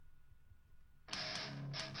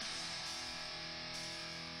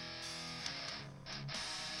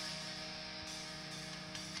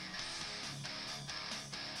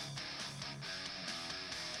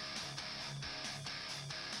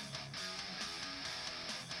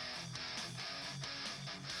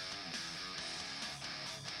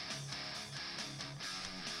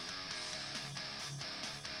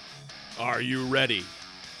Are you ready?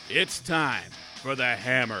 It's time for the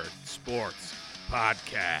Hammered Sports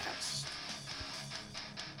Podcast.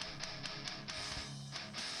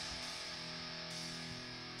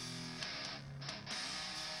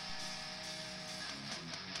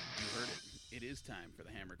 You heard it. It is time for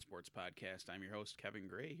the Hammered Sports Podcast. I'm your host, Kevin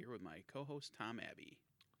Gray, here with my co-host, Tom Abbey.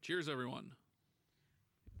 Cheers, everyone.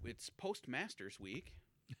 It's post-Masters week.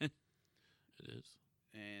 It is.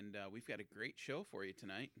 And we've got a great show for you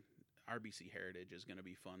tonight. RBC Heritage is going to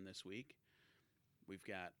be fun this week. We've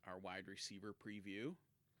got our wide receiver preview.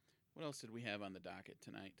 What else did we have on the docket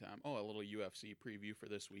tonight, Tom? Oh, a little UFC preview for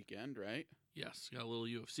this weekend, right? Yes, got a little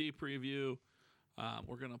UFC preview.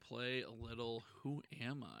 We're going to play a little Who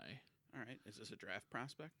Am I? All right. Is this a draft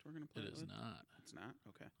prospect we're going to play It is with? not. It's not?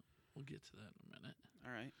 Okay. We'll get to that in a minute.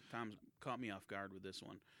 All right. Tom's caught me off guard with this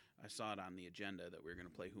one. I saw it on the agenda that we were going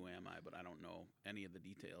to play Who Am I, but I don't know any of the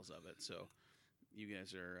details of it. So you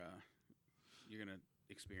guys are you're going to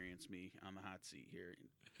experience me on the hot seat here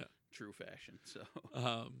in true fashion. So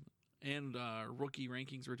And rookie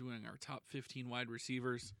rankings, we're doing our top 15 wide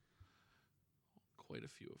receivers. Quite a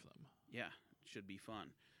few of them. yeah, it should be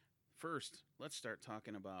fun. First, let's start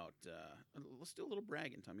talking about let's do a little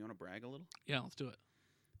bragging, Tom. You want to brag a little? Yeah, let's do it.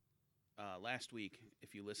 Last week,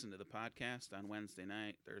 if you listened to the podcast on Wednesday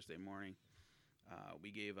night, Thursday morning,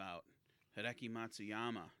 we gave out Hideki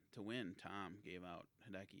Matsuyama to win. Tom gave out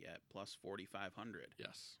Hideki at plus 4,500.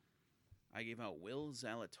 Yes. I gave out Will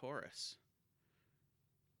Zalatoris.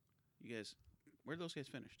 You guys, where did those guys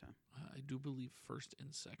finish, Tom? I do believe first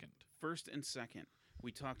and second. First and second.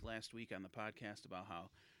 We talked last week on the podcast about how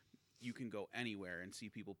you can go anywhere and see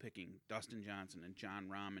people picking Dustin Johnson and John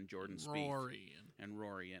Rahm and Jordan Spieth. Rory. And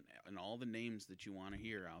Rory and all the names that you want to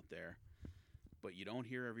hear out there. But you don't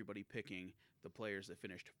hear everybody picking the players that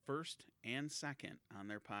finished first and second on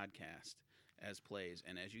their podcast as plays.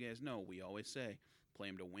 And as you guys know, we always say, play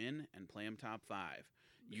them to win and play them top five.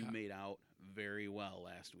 You made out very well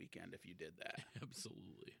last weekend if you did that.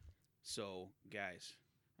 Absolutely. So, guys,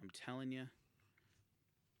 I'm telling you,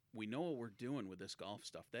 we know what we're doing with this golf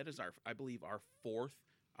stuff. That is I believe, our fourth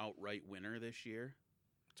outright winner this year.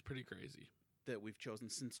 It's pretty crazy. That we've chosen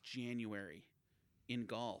since January in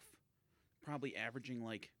golf. Probably averaging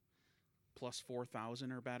like plus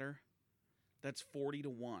 4,000 or better. That's 40 to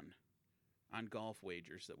 1 on golf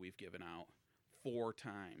wagers that we've given out 4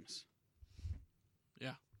 times.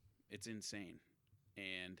 Yeah. It's insane.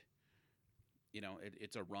 And, you know,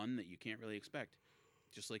 it's a run that you can't really expect.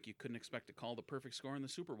 Just like you couldn't expect to call the perfect score in the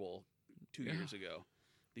Super Bowl 2 years ago.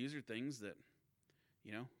 These are things that,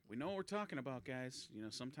 you know, we know what we're talking about, guys. You know,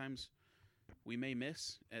 sometimes we may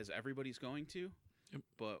miss, as everybody's going to,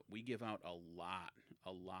 but we give out a lot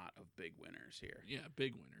of big winners here. Yeah,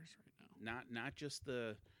 big winners right now. Not just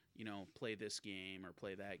the, you know, play this game or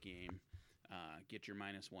play that game, get your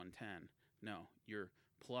minus 110. No, your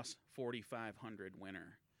plus 4,500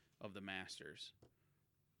 winner of the Masters.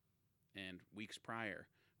 And weeks prior,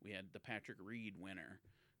 we had the Patrick Reed winner.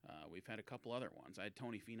 We've had a couple other ones. I had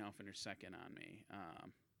Tony Finau finish second on me.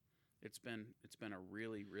 It's been a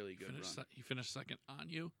really, really good run. He finished second on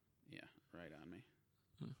you? Yeah, right on me.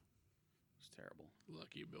 It's terrible.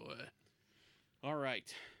 Lucky boy. All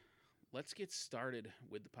right. Let's get started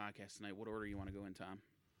with the podcast tonight. What order you want to go in, Tom?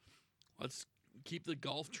 Let's keep the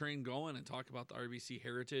golf train going and talk about the RBC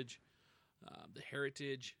Heritage. The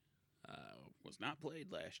Heritage was not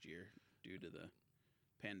played last year due to the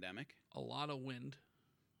pandemic. A lot of wind.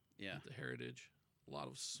 Yeah. At the Heritage. A lot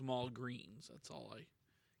of small greens. That's all I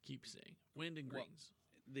keep saying. Wind and greens.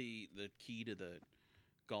 The key to the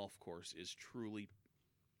golf course is truly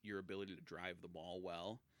your ability to drive the ball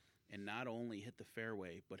well and not only hit the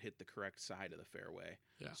fairway, but hit the correct side of the fairway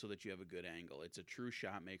so that you have a good angle. It's a true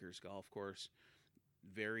shot maker's golf course.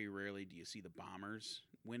 Very rarely do you see the bombers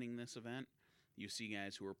winning this event. You see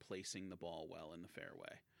guys who are placing the ball well in the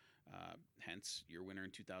fairway. Hence, your winner in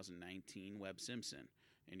 2019, Webb Simpson,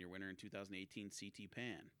 and your winner in 2018, C.T.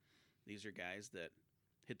 Pan. These are guys that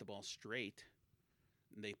hit the ball straight,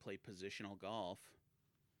 and they play positional golf,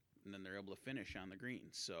 and then they're able to finish on the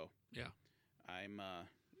greens. So, yeah, I'm,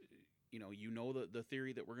 you know the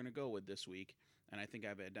theory that we're going to go with this week, and I think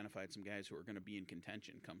I've identified some guys who are going to be in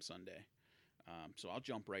contention come Sunday. So I'll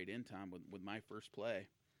jump right in, Tom, with my first play.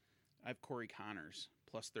 I have Corey Connors,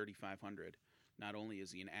 plus 3,500. Not only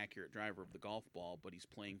is he an accurate driver of the golf ball, but he's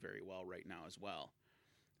playing very well right now as well.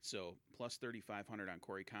 So plus 3,500 on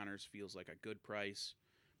Corey Connors feels like a good price.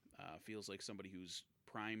 Feels like somebody who's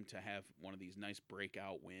primed to have one of these nice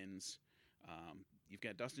breakout wins. You've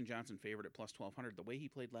got Dustin Johnson favored at plus 1,200. The way he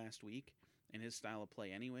played last week and his style of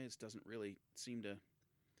play anyways doesn't really seem to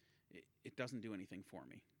 – it doesn't do anything for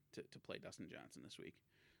me. to play Dustin Johnson this week.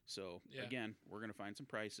 So again, we're going to find some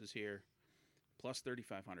prices here. Plus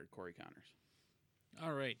 3,500, Corey Connors.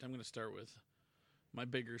 All right, I'm going to start with my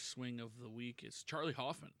bigger swing of the week. It's Charlie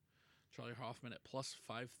Hoffman. Charlie Hoffman at plus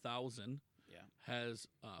 5,000 has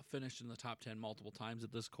finished in the top 10 multiple times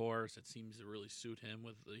at this course. It seems to really suit him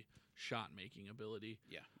with the shot-making ability.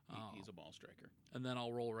 Yeah, he's a ball striker. And then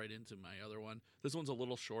I'll roll right into my other one. This one's a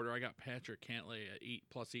little shorter. I got Patrick Cantlay at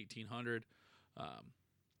plus 1,800.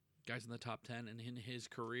 Guy's in the top 10, and in his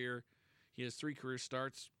career, he has 3 career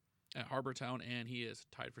starts at Harbortown, and he is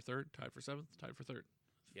tied for 3rd, tied for 7th, tied for 3rd.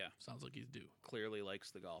 Yeah. Sounds like he's due. Clearly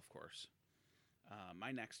likes the golf course.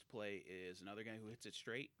 My next play is another guy who hits it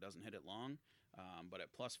straight, doesn't hit it long, but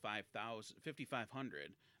at plus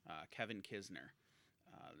 5,500, Kevin Kisner.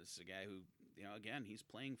 This is a guy who, again, he's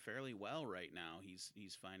playing fairly well right now.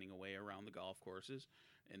 He's finding a way around the golf courses,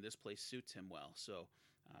 and this place suits him well. So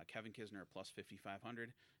Kevin Kisner at plus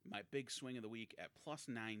 5,500. My big swing of the week at plus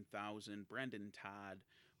 9,000, Brendan Todd,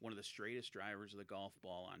 one of the straightest drivers of the golf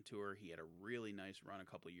ball on tour. He had a really nice run a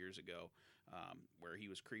couple of years ago where he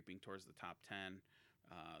was creeping towards the top 10.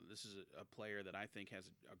 This is a player that I think has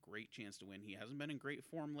a great chance to win. He hasn't been in great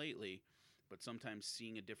form lately, but sometimes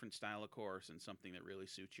seeing a different style of course and something that really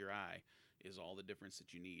suits your eye is all the difference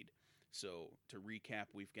that you need. So to recap,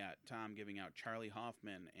 we've got Tom giving out Charlie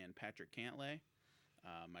Hoffman and Patrick Cantlay.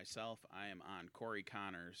 Myself, I am on Corey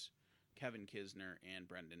Connors, Kevin Kisner, and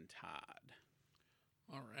Brendan Todd.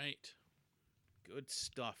 All right. Good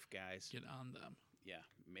stuff, guys. Get on them. Yeah,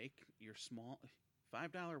 make your small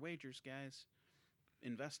 $5 wagers, guys.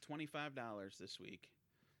 Invest $25 this week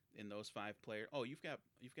in those 5 players. Oh, you've got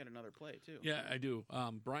another play too. Yeah, I do.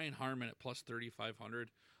 Brian Harmon at plus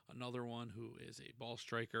 3,500. Another one who is a ball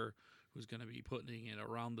striker who's going to be putting it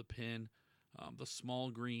around the pin. The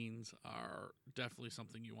small greens are definitely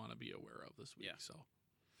something you want to be aware of this week. Yeah. So,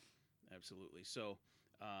 absolutely. So,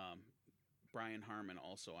 Brian Harmon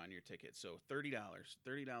also on your ticket. So $30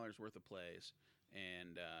 worth of plays,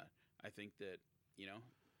 and I think that you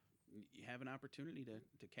have an opportunity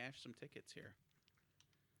to cash some tickets here.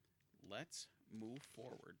 Let's move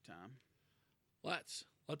forward, Tom. Let's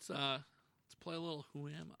play a little Who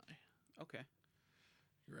Am I? Okay.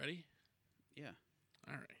 You ready? Yeah.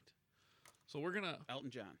 All right. So we're gonna Elton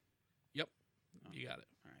John. Yep. Oh, you got it.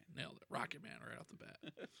 All right. Nailed it. Rocket Man right off the bat.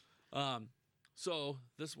 So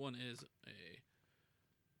this one is a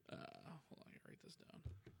hold on, I gotta write this down.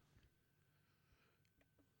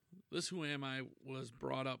 This Who Am I was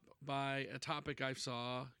brought up by a topic I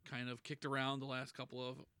saw kind of kicked around the last couple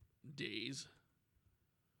of days.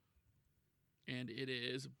 And it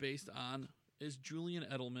is based on, is Julian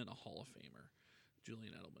Edelman a Hall of Famer?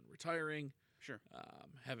 Julian Edelman retiring. Sure.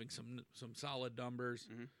 Having some solid numbers.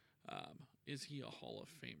 Mm-hmm. Is he a Hall of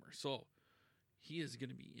Famer? So he is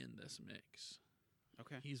going to be in this mix.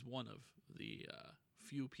 Okay. He's one of the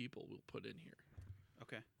few people we'll put in here.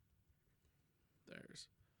 Okay.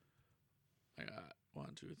 I got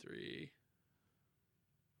 1, 2, 3.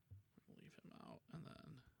 Leave him out. And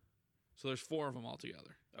then, so there's 4 of them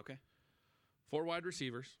altogether. Okay. 4 wide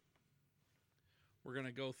receivers. We're going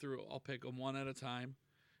to go through, I'll pick them one at a time,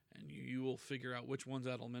 and you will figure out which one's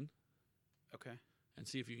Edelman. Okay. And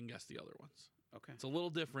see if you can guess the other ones. Okay. It's a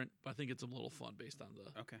little different, but I think it's a little fun based on the...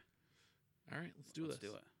 Okay. All right, let's do this. Let's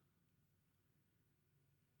do it.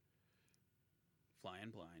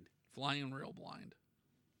 Flying blind. Flying real blind.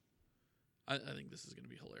 I think this is going to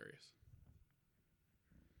be hilarious.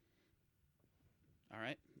 All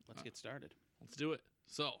right, let's get started. Let's do it.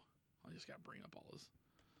 So, I just got to bring up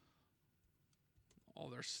all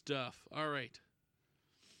their stuff. All right.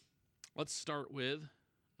 Let's start with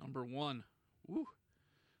number 1. Woo.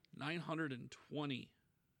 920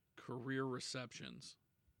 career receptions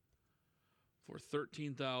for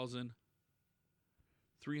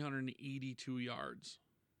 13,382 yards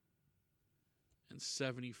and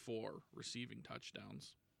 74 receiving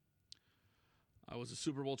touchdowns. I was a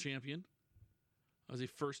Super Bowl champion. I was a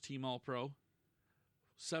first-team All-Pro,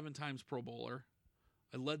 7 times Pro Bowler.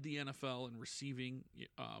 I led the NFL in receiving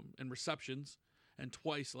and receptions, and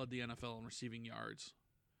twice led the NFL in receiving yards.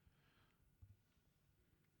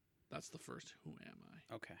 That's the first Who Am I?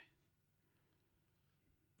 Okay.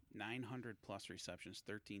 900 plus receptions,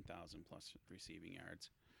 13,000 plus receiving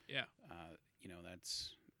yards. Yeah.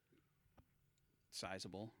 That's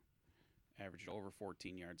sizable. Averaged over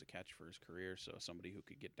 14 yards a catch for his career, so somebody who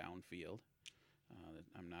could get downfield.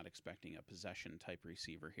 I'm not expecting a possession type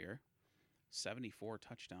receiver here. 74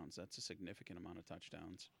 touchdowns. That's a significant amount of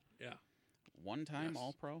touchdowns. Yeah. One-time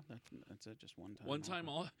All-Pro? That's it, just one time? One-time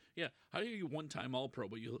All... Yeah. How do you one-time All-Pro,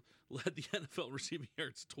 but you led the NFL receiving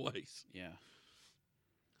yards twice? Yeah.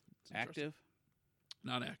 interesting. Active?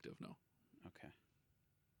 Not active, no. Okay.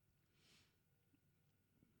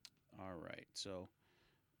 All right. So,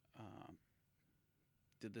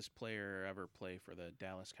 did this player ever play for the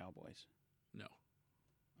Dallas Cowboys? No.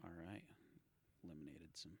 All right.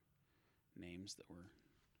 Eliminated some names that were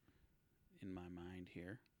in my mind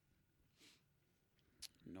here.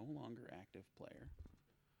 No longer active player.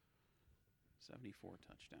 74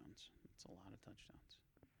 touchdowns. That's a lot of touchdowns.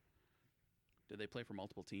 Did they play for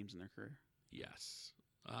multiple teams in their career? Yes.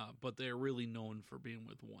 But they're really known for being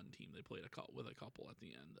with one team. They played with a couple at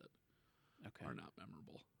the end that are not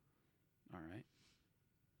memorable. All right.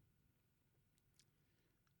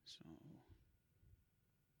 So,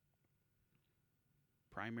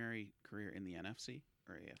 primary career in the NFC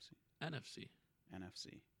or AFC? NFC.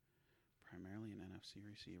 NFC. Primarily an NFC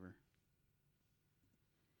receiver.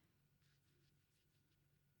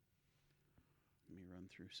 Let me run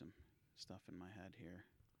through some stuff in my head here.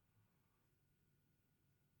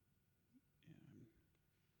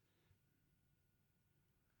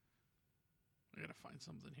 I gotta find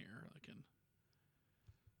something here I can.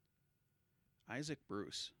 Isaac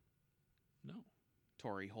Bruce. No.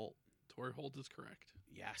 Torrey Holt. Torrey Holt is correct.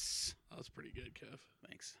 Yes. That was pretty good, Kev.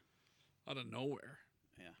 Thanks. Out of nowhere.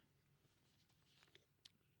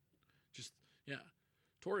 Yeah.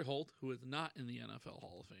 Torrey Holt, who is not in the NFL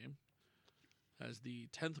Hall of Fame, has the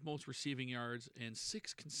 10th most receiving yards and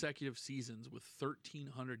 6 consecutive seasons with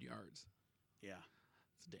 1,300 yards. Yeah.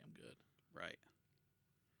 That's damn good. Right.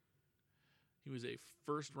 He was a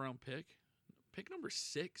first-round pick number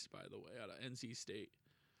 6, by the way, out of NC State.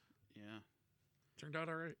 Yeah. Turned out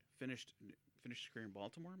all right. Finished his career in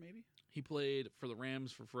Baltimore, maybe? He played for the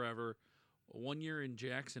Rams for forever. 1 year in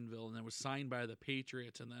Jacksonville, and then was signed by the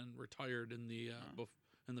Patriots, and then retired in the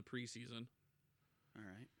preseason. All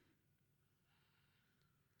right.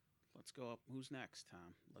 Let's go up. Who's next,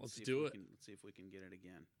 Tom? Let's do it. Let's see if we can get it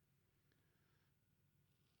again.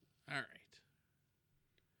 All right.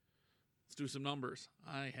 Let's do some numbers.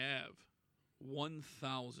 I have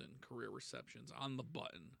 1,000 career receptions on the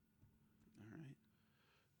button. All right.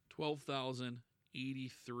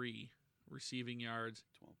 12,083 receiving yards.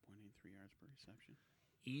 12.83 yards per reception.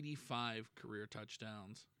 85 career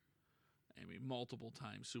touchdowns. I mean, multiple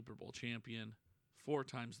times Super Bowl champion. 4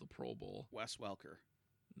 times the Pro Bowl. Wes Welker.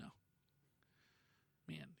 No.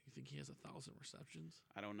 Man, you think he has 1,000 receptions?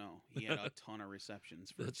 I don't know. He had a ton of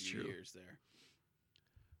receptions for a few years there.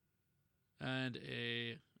 And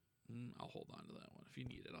I'll hold on to that one. If you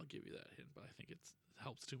need it, I'll give you that hint, but I think it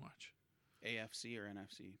helps too much. AFC or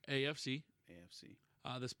NFC? AFC. AFC.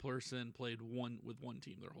 This person played with one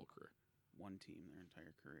team their whole career. One team their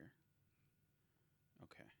entire career.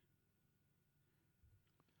 Okay.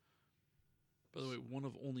 By the way, one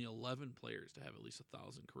of only 11 players to have at least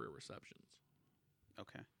 1,000 career receptions.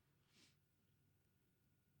 Okay.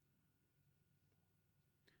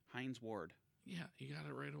 Hines Ward. Yeah, he got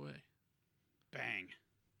it right away. Bang.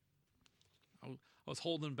 I was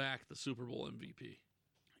holding back the Super Bowl MVP.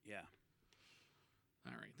 Yeah.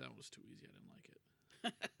 All right, that was too easy. I didn't like it.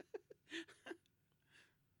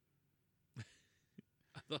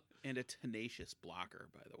 And a tenacious blocker,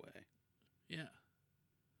 by the way. Yeah.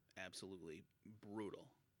 Absolutely brutal.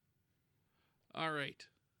 All right.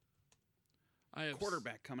 I have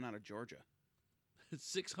quarterback coming out of Georgia.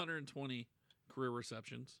 620 career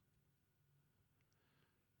receptions.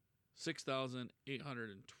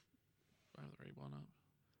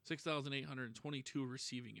 6,822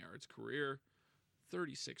 receiving yards career.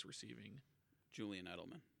 36 receiving. Julian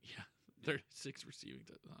Edelman. Yeah, 36 receiving.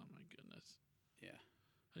 Oh my goodness. Yeah.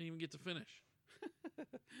 I didn't even get to finish.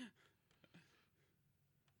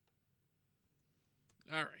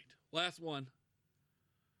 All right, last one.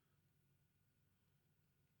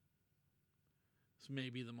 This may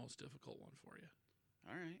be the most difficult one for you.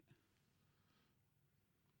 All right.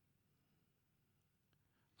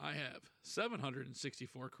 I have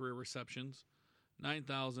 764 career receptions,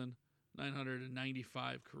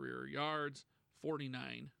 9,995 career yards,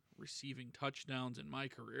 49 receiving touchdowns in my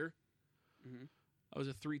career. Mm-hmm. I was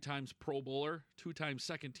a 3 times Pro Bowler, 2 times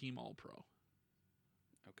second team All-Pro.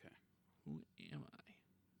 Okay. Who am I?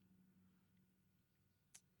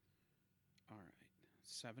 All right.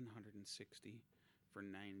 760 for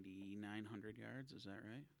 9,900 yards. Is that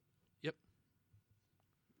right? Yep.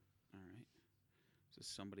 All right. Is this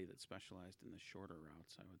somebody that specialized in the shorter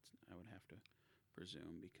routes? I would have to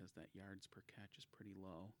presume, because that yards per catch is pretty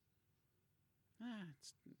low.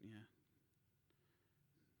 It's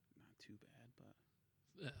not too bad, but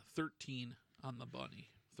 13 on the bunny,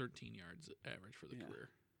 13 yards average for the career.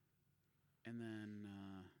 And then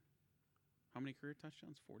how many career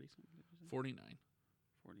touchdowns? 40 something. 49.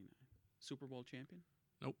 49. Super Bowl champion?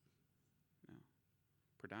 Nope. No.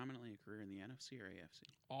 Predominantly a career in the NFC or AFC?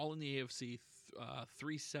 All in the AFC.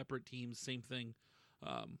 3 separate teams, same thing.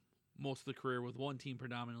 Most of the career with one team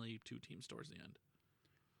predominantly, 2 teams towards the end.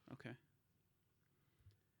 Okay.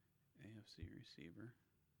 AFC receiver.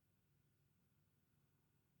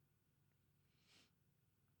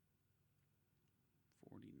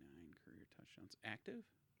 Career touchdowns. Active?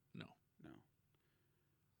 No. No.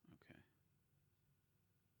 Okay.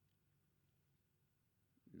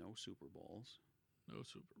 No Super Bowls. No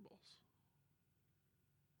Super Bowls.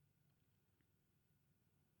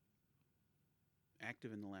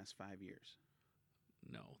 Active in the last 5 years.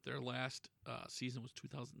 No. Their last season was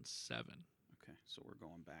 2007. Okay, so we're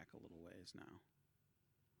going back a little ways now.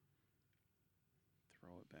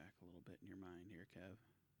 Throw it back a little bit in your mind here, Kev.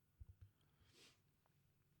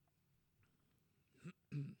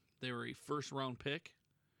 They were a first-round pick,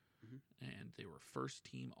 Mm-hmm. and they were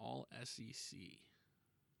first-team All-SEC.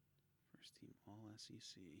 First team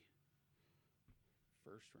All-SEC.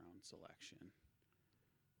 First-round selection.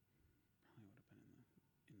 Probably would have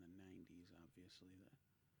been in the 90s, obviously, that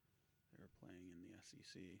they were playing in the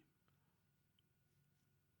SEC.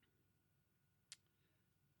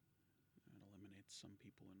 That eliminates some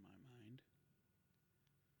people in my mind.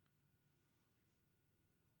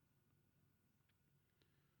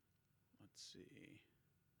 Let's see.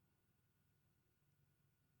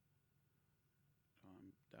 Oh,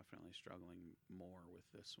 I'm definitely struggling more with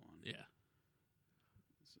this one. Yeah.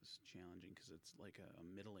 This is challenging because it's like a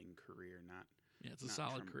middling career, not It's a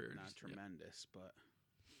solid career. not tremendous, but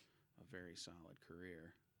a very solid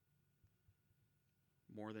career.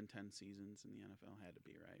 More than 10 seasons in the NFL had to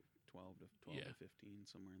be, right? 12 to 15,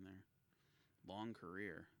 somewhere in there. Long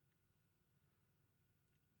career.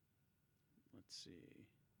 Let's see.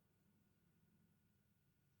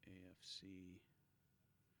 AFC.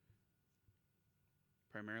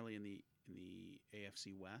 Primarily in the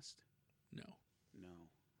AFC West? No. No.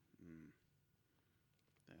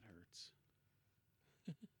 That hurts.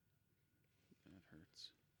 That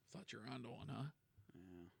hurts. Thought you were onto one, huh?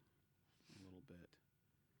 Yeah, a little bit.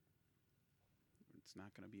 It's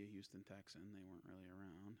not going to be a Houston Texan. They weren't really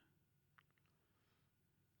around.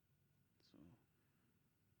 So,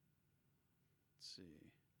 let's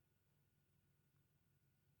see.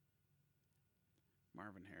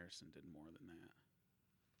 Marvin Harrison did more than that.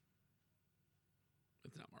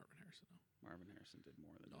 It's not Marvin Harrison, though. Marvin Harrison did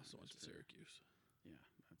more than that. Also went to Syracuse. Yeah,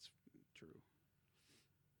 that's true.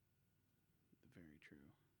 Very true.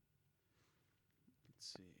 Let's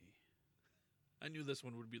see. I knew this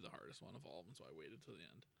one would be the hardest one of all of them, so I waited till the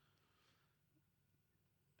end.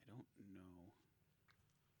 I don't know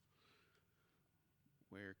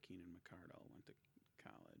where Keenan McCardell went to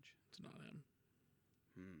college. It's not him.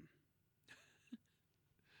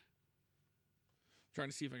 Trying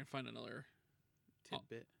to see if I can find another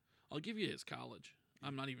tidbit. I'll give you his college.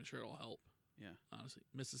 I'm not even sure it'll help. Yeah. Honestly.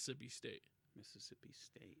 Mississippi State. Mississippi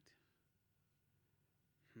State.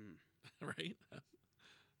 Right?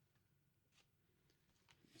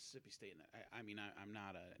 Mississippi State. I mean, I'm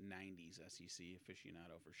not a 90s SEC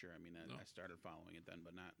aficionado for sure. I mean, I started following it then,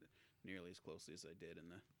 but not nearly as closely as I did in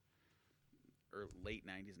the late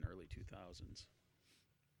 90s and early 2000s.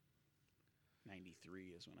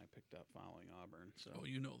 93 is when I picked up following Auburn. So. Oh,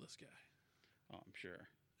 you know this guy. Oh, I'm sure.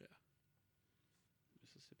 Yeah.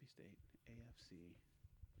 Mississippi State, AFC.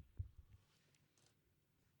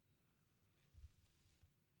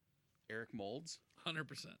 Eric Moulds?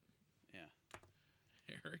 100%. Yeah.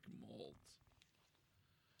 Eric Moulds.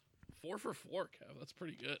 4 for 4, Kev. That's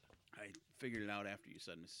pretty good. I figured it out after you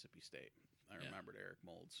said Mississippi State. I remembered Eric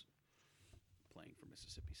Moulds playing for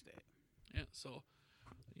Mississippi State. Yeah, so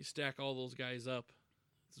you stack all those guys up.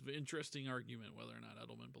 It's an interesting argument whether or not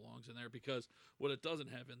Edelman belongs in there because what it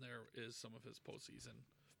doesn't have in there is some of his postseason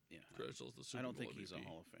credentials. The Super I don't Bowl think he's MVP. a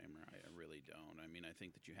Hall of Famer. I really don't. I mean, I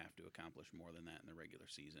think that you have to accomplish more than that in the regular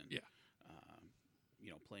season. Yeah.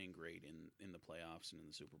 Playing great in the playoffs and in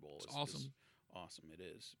the Super Bowl is awesome. Awesome. It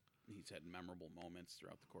is. He's had memorable moments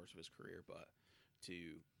throughout the course of his career, but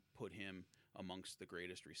to put him amongst the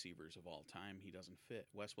greatest receivers of all time, he doesn't fit.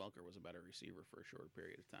 Wes Welker was a better receiver for a short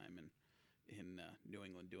period of time in New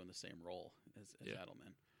England doing the same role as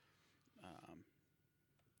Edelman.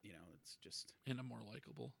 It's just... And a more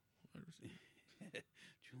likable.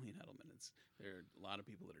 Julian Edelman. There are a lot of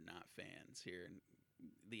people that are not fans here in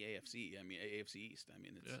the AFC. I mean, AFC East. I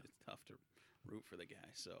mean, it's tough to root for the guy.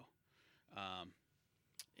 So,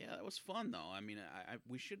 that was fun though. I mean,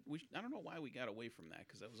 I don't know why we got away from that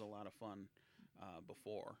because that was a lot of fun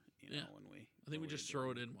before. When we. I think we just throw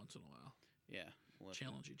it in once in a while. Yeah, we'll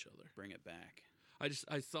challenge each other. Bring it back.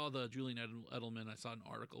 I saw the Julian Edelman. I saw an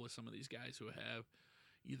article with some of these guys who have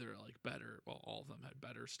either like better. Well, all of them had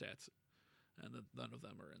better stats, and none of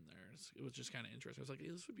them are in there. It was just kind of interesting. I was like,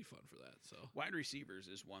 hey, this would be fun for that. So wide receivers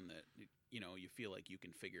is one that you feel like you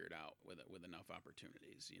can figure it out with enough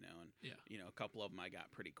opportunities. And a couple of them I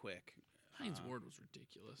got pretty quick. Hines Ward was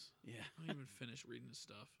ridiculous. Yeah, I didn't even finish reading his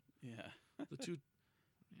stuff. Yeah, the two.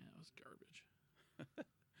 Yeah, it was garbage.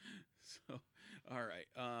 So, all right.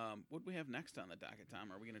 What do we have next on the docket,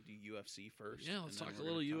 Tom? Are we going to do UFC first? Yeah, let's talk a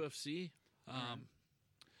little UFC.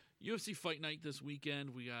 UFC Fight Night this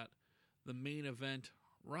weekend. We got the main event: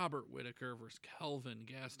 Robert Whittaker versus Kelvin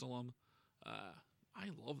Gastelum. I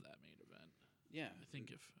love that main event. Yeah, I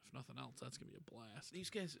think if nothing else, that's gonna be a blast. These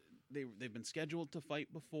guys, they've been scheduled to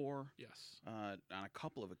fight before. Yes. On a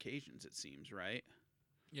couple of occasions, it seems, right?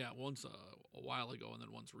 Yeah, once a while ago, and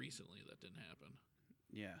then once recently that didn't happen.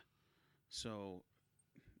 Yeah. So,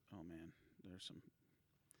 oh man, there's some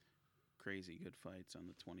crazy good fights on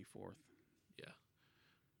the 24th. Yeah.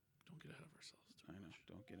 Don't get ahead of ourselves. I know.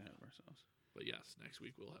 Don't get ahead of ourselves. But yes, next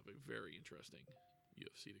week we'll have a very interesting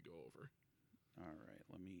UFC to go over. All right,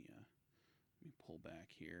 let me pull back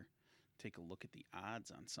here, take a look at the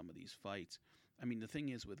odds on some of these fights. I mean, the thing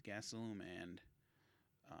is with Gastelum and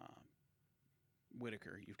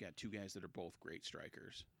Whittaker, you've got two guys that are both great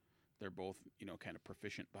strikers. They're both, kind of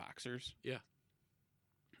proficient boxers. Yeah.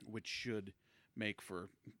 Which should make for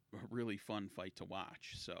a really fun fight to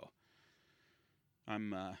watch. So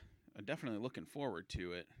I'm definitely looking forward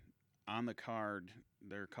to it. On the card,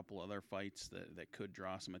 there are a couple other fights that could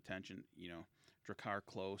draw some attention. Drakkar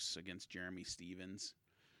Klose against Jeremy Stephens.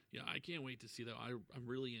 Yeah, I can't wait to see that. I'm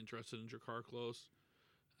really interested in Drakkar Klose.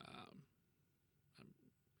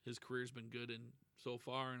 His career's been good so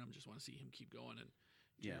far, and I just want to see him keep going. And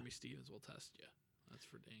Jeremy Stephens will test you. That's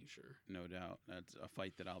for dang sure. No doubt. That's a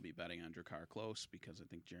fight that I'll be betting on Drakkar Klose because I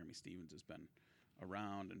think Jeremy Stephens has been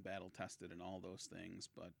around and battle-tested and all those things.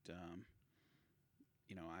 But,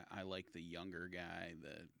 I like the younger guy,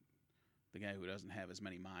 the guy who doesn't have as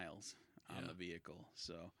many miles on the vehicle.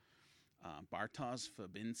 So Bartosz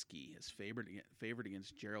Fabinski is favored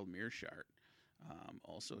against Gerald Meerschaert.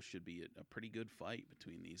 Also should be a pretty good fight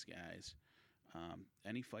between these guys.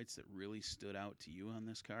 Any fights that really stood out to you on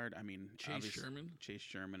this card? I mean, Chase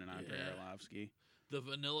Sherman and Andrei Arlovsky. The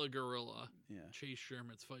Vanilla Gorilla. Yeah. Chase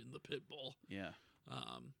Sherman's fighting the pit bull. Yeah.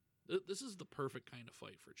 This is the perfect kind of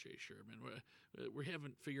fight for Chase Sherman. We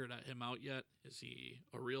haven't figured him out yet. Is he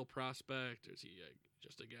a real prospect, or is he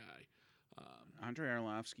just a guy? Andrei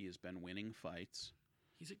Arlovsky has been winning fights.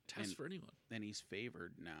 He's a test for anyone. And he's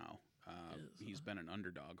favored now. He's been an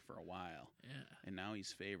underdog for a while. Yeah. And now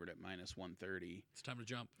he's favored at minus 130. It's time to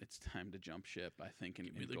jump. It's time to jump ship, I think, and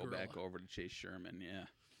go back over to Chase Sherman. Yeah.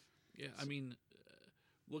 Yeah, I mean,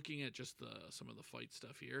 looking at just some of the fight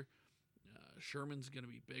stuff here, Sherman's going to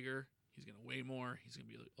be bigger. He's going to weigh more. He's going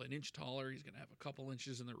to be an inch taller. He's going to have a couple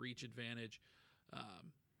inches in the reach advantage.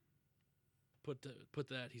 Put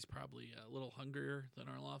that, he's probably a little hungrier than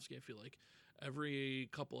Arlovsky. I feel like every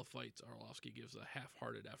couple of fights, Arlovsky gives a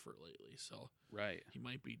half-hearted effort lately. So he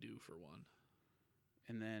might be due for one.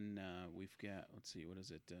 And then we've got, let's see, what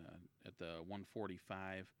is it? At the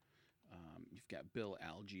 145, you've got Bill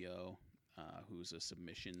Algeo, who's a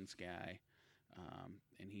submissions guy,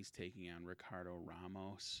 and he's taking on Ricardo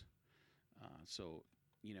Ramos. So,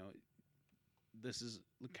 this is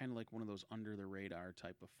kind of like one of those under-the-radar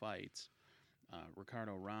type of fights.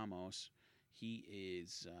 Ricardo Ramos, he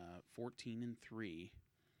is 14-3.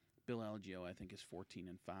 Bill Algeo, I think, is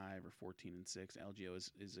 14-5 or 14-6. Algeo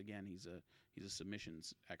is again, he's a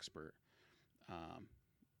submissions expert.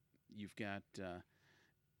 You've got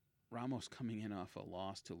Ramos coming in off a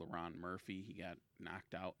loss to Laron Murphy. He got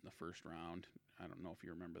knocked out in the first round. I don't know if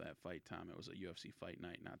you remember that fight, Tom. It was a UFC Fight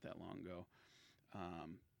Night not that long ago.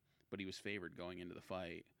 But he was favored going into the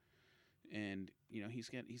fight. And he's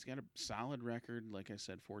got a solid record, like I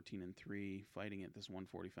said, 14-3, fighting at this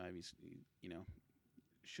 145. He's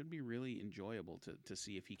should be really enjoyable to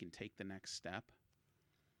see if he can take the next step,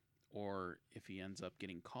 or if he ends up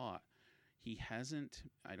getting caught. He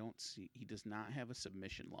does not have a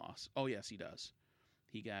submission loss. Oh yes, he does.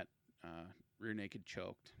 He got rear naked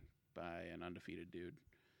choked by an undefeated dude,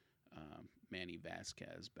 Manny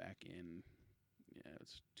Vasquez, back in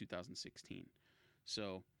it's 2016.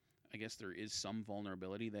 So I guess there is some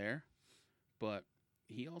vulnerability there, but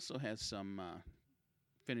he also has some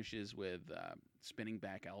finishes with spinning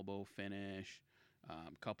back elbow finish,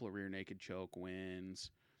 couple of rear naked choke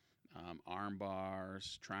wins, arm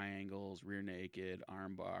bars, triangles, rear naked,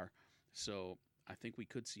 arm bar. So I think we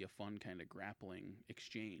could see a fun kind of grappling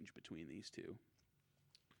exchange between these two.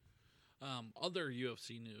 Other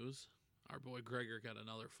UFC news, our boy Gregor got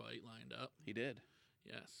another fight lined up. He did.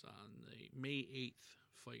 Yes, on the May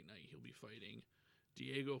 8th fight night, he'll be fighting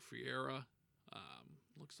Diego Ferreira.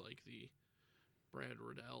 Looks like the Brad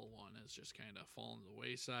Riddell one has just kind of fallen to the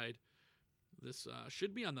wayside. This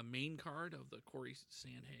should be on the main card of the Corey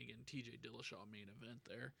Sandhagen, TJ Dillashaw main event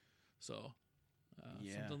there. So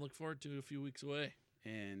something to look forward to a few weeks away.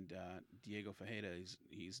 And Diego Ferreira,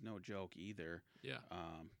 he's no joke either. Yeah.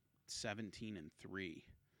 17-3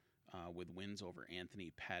 with wins over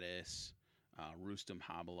Anthony Pettis, Rustam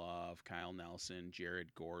Habilov, Kyle Nelson,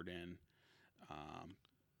 Jared Gordon.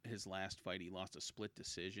 His last fight, he lost a split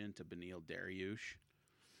decision to Beneil Dariush.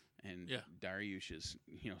 And Dariush is,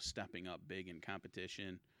 stepping up big in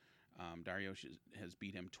competition. Dariush has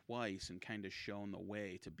beat him twice and kind of shown the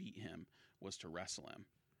way to beat him was to wrestle him.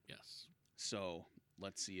 Yes. So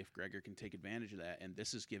let's see if Gregor can take advantage of that. And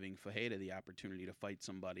this is giving Ferreira the opportunity to fight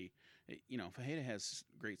somebody. Ferreira has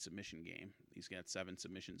great submission game. He's got 7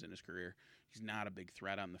 submissions in his career. He's not a big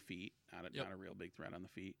threat on the feet, not a real big threat on the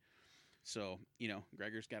feet. So,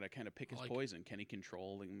 Gregor's got to kind of pick his poison. Can he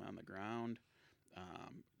control him on the ground?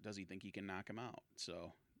 Does he think he can knock him out?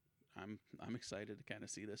 So I'm excited to kind of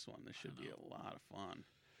see this one. This should be a lot of fun.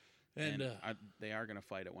 And they are going to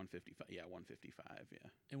fight at 155. Yeah, 155. Yeah.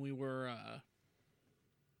 And we were.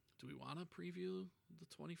 Do we want to preview the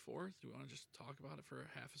 24th? Do we want to just talk about it for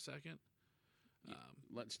half a second?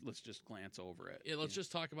 Let's just glance over it. Yeah, let's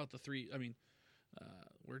just talk about the 3. I mean,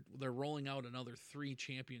 they're rolling out another 3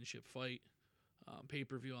 championship fight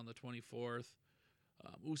pay-per-view on the 24th.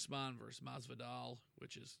 Usman versus Masvidal,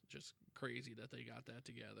 which is just crazy that they got that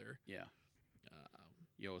together. Yeah.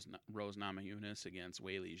 Rose Namajunas against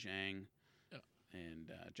Weili Zhang. Yeah.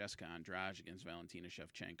 And Jessica Andrade against Valentina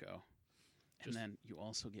Shevchenko. And then you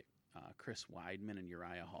also get Chris Weidman and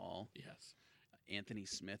Uriah Hall. Yes. Anthony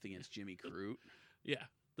Smith against Jimmy Crute. Yeah.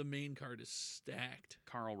 The main card is stacked.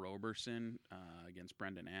 Carl Roberson against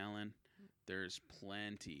Brendan Allen. There's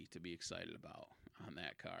plenty to be excited about on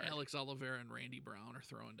that card. Alex Oliveira and Randy Brown are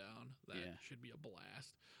throwing down. That should be a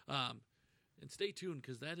blast. And stay tuned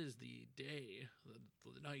because that is the day,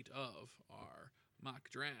 the night of our mock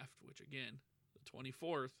draft, which again, the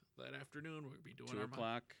 24th, that afternoon, we'll be doing 2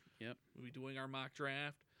 o'clock. Yep. We'll be doing our mock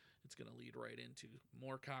draft. It's going to lead right into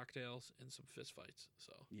more cocktails and some fist fights.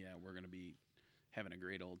 So yeah, we're going to be having a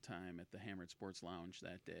great old time at the Hammered Sports Lounge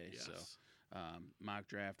that day. Yes. So mock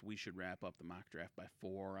draft, we should wrap up the mock draft by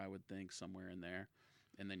 4, I would think, somewhere in there.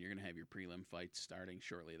 And then you're going to have your prelim fights starting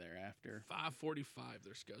shortly thereafter. 5:45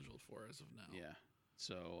 they're scheduled for as of now. Yeah.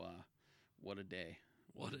 So what a day.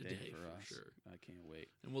 What a day for us. Sure. I can't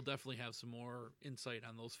wait. And we'll definitely have some more insight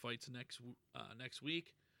on those fights next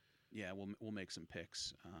week. Yeah, we'll make some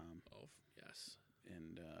picks. Yes.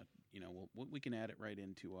 And we can add it right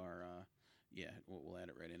into our we'll add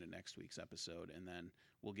it right into next week's episode, and then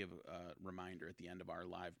we'll give a reminder at the end of our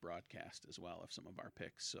live broadcast as well of some of our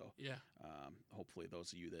picks. So hopefully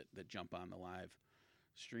those of you that jump on the live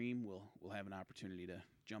stream will have an opportunity to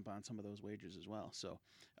jump on some of those wagers as well. So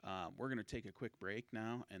we're going to take a quick break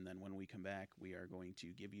now, and then when we come back, we are going to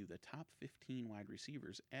give you the top 15 wide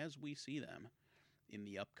receivers as we see them in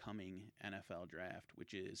the upcoming NFL draft,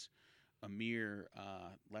 which is a mere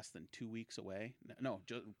less than 2 weeks away. No,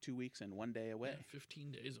 just 2 weeks and 1 day away. Yeah,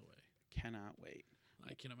 15 days away. Cannot wait.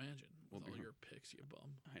 I can imagine. With all your picks, you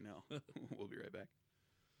bum. I know. We'll be right back.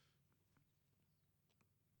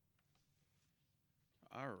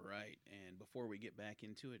 All right. And before we get back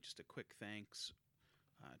into it, just a quick thanks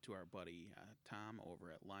to our buddy Tom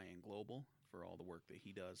over at Lion Global for all the work that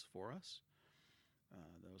he does for us.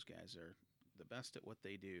 Those guys are the best at what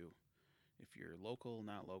they do. If you're local,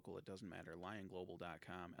 not local, it doesn't matter.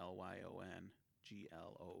 LionGlobal.com,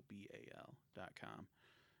 LYONGLOBAL.com.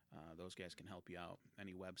 Those guys can help you out.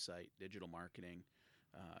 Any website, digital marketing,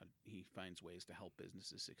 he finds ways to help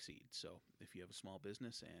businesses succeed. So if you have a small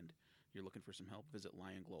business and you're looking for some help, visit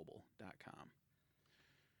LionGlobal.com.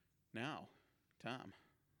 Now, Tom,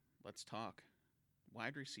 let's talk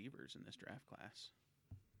wide receivers in this draft class.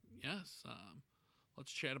 Yes.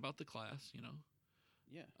 Let's chat about the class,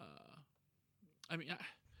 Yeah.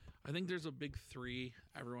 I think there's a big 3.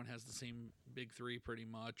 Everyone has the same big 3 pretty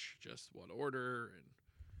much, just what order and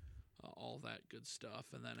all that good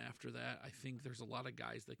stuff. And then after that, I think there's a lot of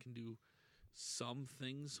guys that can do some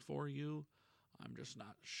things for you. I'm just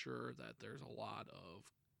not sure that there's a lot of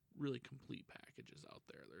really complete packages out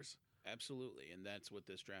there. Absolutely, and that's what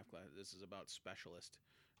this draft class. This is about specialist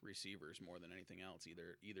receivers more than anything else.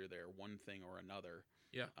 Either they're one thing or another.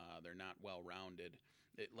 Yeah. They're not well-rounded.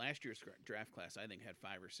 Last year's draft class, I think, had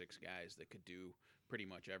 5 or 6 guys that could do pretty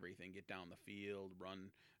much everything, get down the field,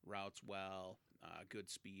 run routes well, good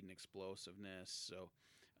speed and explosiveness. So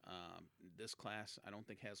this class, I don't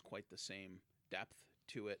think, has quite the same depth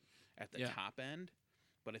to it at the top end,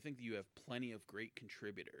 but I think that you have plenty of great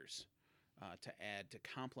contributors to add to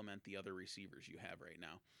complement the other receivers you have right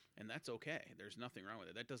now. And that's okay. There's nothing wrong with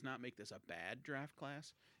it. That does not make this a bad draft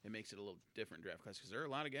class. It makes it a little different draft class because there are a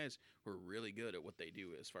lot of guys who are really good at what they do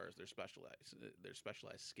as far as their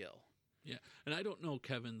specialized skill. Yeah, and I don't know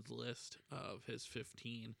Kevin's list of his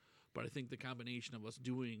 15, but I think the combination of us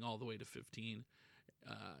doing all the way to 15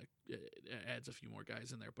 adds a few more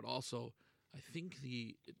guys in there. But also, I think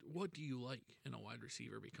what do you like in a wide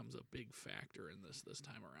receiver becomes a big factor in this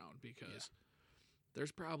time around because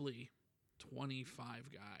there's probably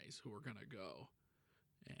 25 guys who are going to go.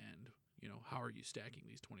 And, how are you stacking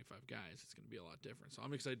these 25 guys? It's going to be a lot different. So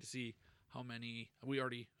I'm excited to see how many. We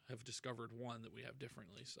already have discovered one that we have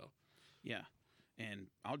differently. So, yeah. And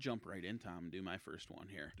I'll jump right in, Tom, and do my first one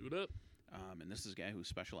here. Do it up. And this is a guy who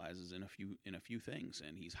specializes in a few things,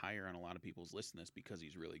 and he's higher on a lot of people's list in this because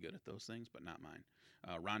he's really good at those things, but not mine.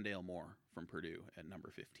 Rondale Moore from Purdue at number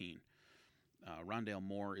 15. Rondale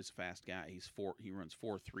Moore is a fast guy. He runs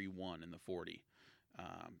 4.31 in the 40.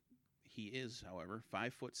 He is, however,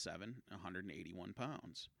 5'7", 181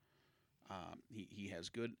 pounds. He has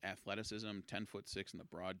good athleticism, 10'6" in the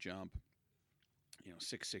broad jump.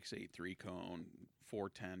 6'6", 8'3" cone,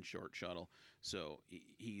 4'10" short shuttle. So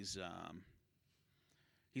he's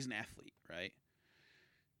an athlete, right?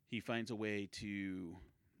 He finds a way to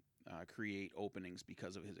create openings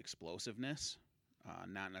because of his explosiveness,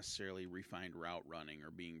 not necessarily refined route running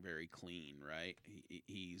or being very clean, right?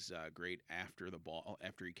 He's great after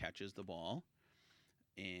he catches the ball,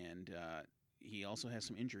 and he also has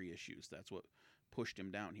some injury issues. That's what pushed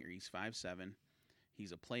him down here. He's 5'7".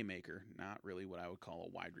 He's a playmaker, not really what I would call a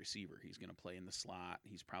wide receiver. He's going to play in the slot.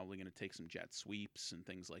 He's probably going to take some jet sweeps and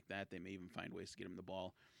things like that. They may even find ways to get him the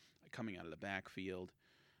ball coming out of the backfield.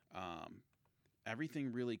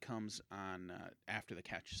 Everything really comes on after the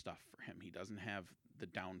catch stuff for him. He doesn't have the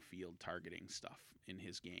downfield targeting stuff in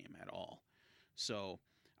his game at all. So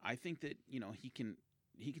I think that he can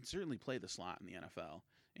certainly play the slot in the NFL,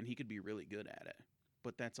 and he could be really good at it.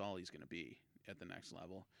 But that's all he's going to be at the next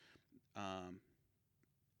level.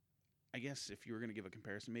 I guess if you were going to give a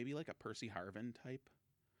comparison, maybe like a Percy Harvin type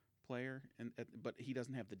player, but he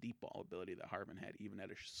doesn't have the deep ball ability that Harvin had, even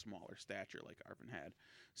at a smaller stature like Harvin had.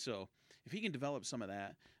 So if he can develop some of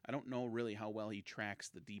that, I don't know really how well he tracks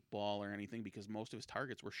the deep ball or anything because most of his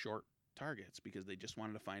targets were short targets because they just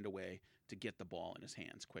wanted to find a way to get the ball in his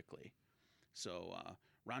hands quickly. So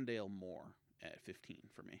Rondale Moore at 15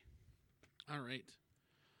 for me. All right.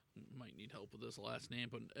 Might need help with this last name,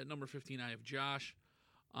 but at number 15 I have Josh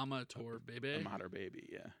Amator Baby. Amator Baby,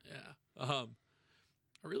 yeah. Yeah.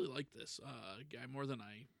 I really like this guy more than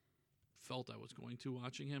I felt I was going to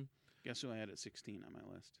watching him. Guess who I had at 16 on my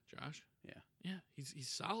list? Josh? Yeah. Yeah, he's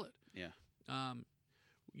solid. Yeah.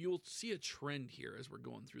 You'll see a trend here as we're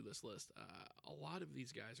going through this list. A lot of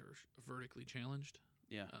these guys are vertically challenged.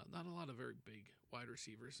 Yeah. Not a lot of very big wide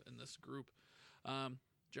receivers in this group.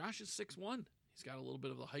 Josh is 6'1". He's got a little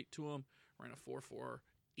bit of the height to him. Ran a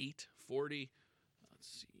 4.48 40. Let's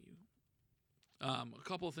see. A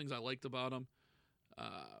couple of things I liked about him.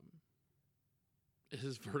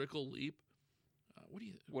 His vertical leap.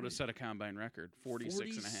 What a set a combine record. 46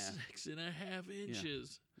 and a half. 46 and a half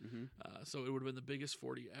inches. Yeah. Mm-hmm. So it would have been the biggest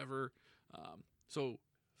 40 ever. So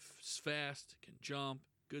fast, can jump,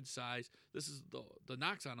 good size. This is the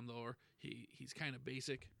knocks on him though are he's kind of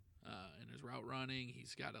basic in his route running.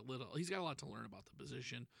 He's got a lot to learn about the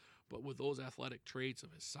position, but with those athletic traits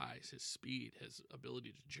of his size, his speed, his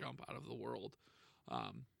ability to jump out of the world,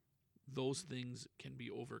 those things can be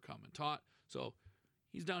overcome and taught. So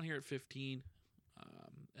he's down here at 15.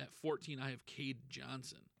 At 14, I have Cade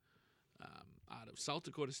Johnson out of South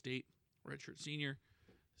Dakota State, redshirt senior,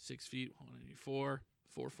 6 feet, 184,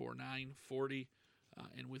 4.49, 40.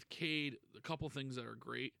 And with Cade, a couple things that are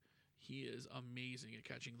great. He is amazing at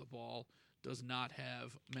catching the ball, does not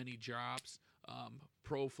have many drops.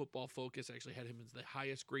 Pro Football Focus actually had him as the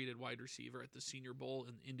highest graded wide receiver at the Senior Bowl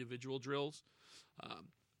in individual drills.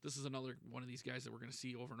 This is another one of these guys that we're going to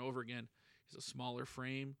see over and over again. He's a smaller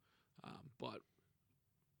frame, but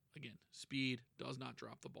again, speed, does not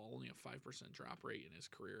drop the ball, only a 5% drop rate in his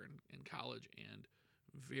career in college, and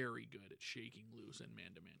very good at shaking loose and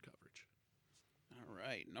man-to-man coverage. All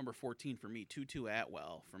right, number 14 for me, Tutu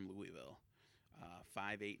Atwell from Louisville,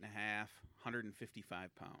 5'8.5",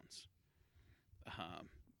 155 pounds,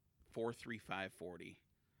 4.35 40.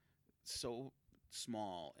 so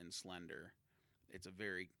small and slender. It's a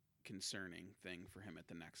very concerning thing for him at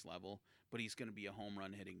the next level. But he's going to be a home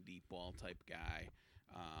run hitting deep ball type guy.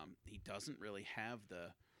 He doesn't really have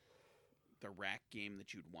the rack game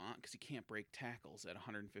that you'd want because he can't break tackles at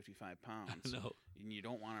 155 pounds. No. And you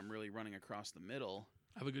don't want him really running across the middle.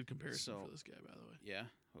 I have a good comparison for this guy, by the way. Yeah?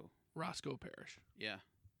 Oh. Roscoe Parrish. Yeah.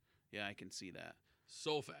 Yeah, I can see that.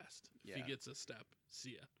 So fast. Yeah. If he gets a step,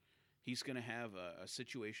 see ya. He's going to have a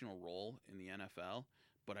situational role in the NFL,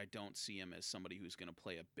 but I don't see him as somebody who's going to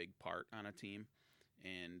play a big part on a team.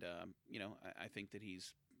 And, I think that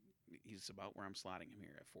he's about where I'm slotting him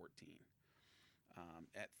here at 14.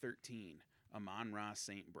 At 13, Amon-Ra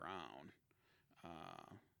St. Brown.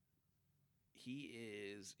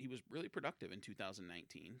 He was really productive in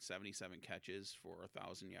 2019, 77 catches for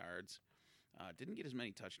 1,000 yards. Didn't get as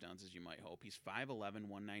many touchdowns as you might hope. He's 5'11",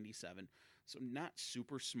 197, so not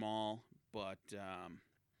super small, but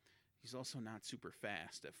he's also not super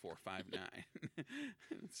fast at 4'5'9".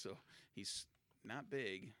 So he's not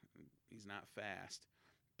big, he's not fast,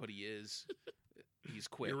 but he's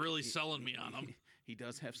quick. You're really selling me on him. He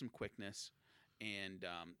does have some quickness, and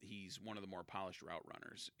he's one of the more polished route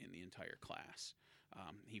runners in the entire class.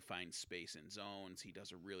 He finds space in zones. He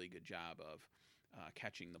does a really good job of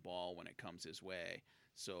catching the ball when it comes his way.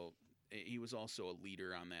 So he was also a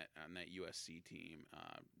leader on that USC team,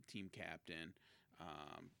 team captain.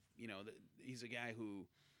 He's a guy who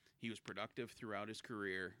he was productive throughout his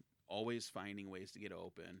career, always finding ways to get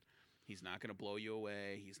open. He's not going to blow you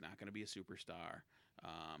away. He's not going to be a superstar,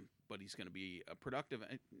 but he's going to be a productive,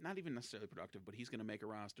 not even necessarily productive, but he's going to make a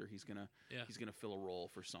roster. He's going to fill a role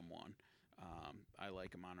for someone. I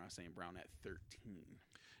like Amon-Ra St. Brown at 13.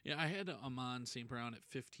 Yeah, I had Amon St. Brown at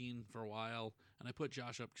 15 for a while, and I put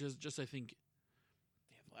Josh up just I think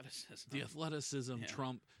the athleticism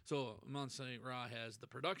trump. So Amon St. Brown has the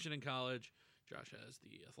production in college. Josh has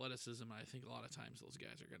the athleticism. I think a lot of times those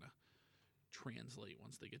guys are going to translate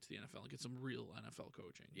once they get to the NFL and get some real NFL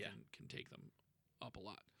coaching. Yeah. Can take them up a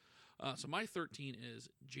lot. So my 13 is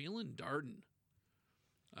Jalen Darden,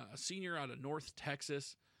 a senior out of North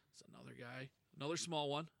Texas. It's another guy, another small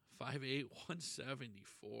one, 5'8",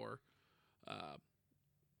 174.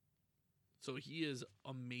 So he is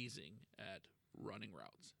amazing at running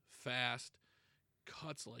routes. Fast,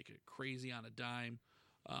 cuts like crazy on a dime.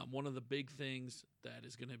 One of the big things that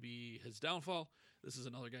is going to be his downfall, this is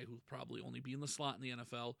another guy who will probably only be in the slot in the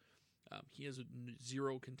NFL. He has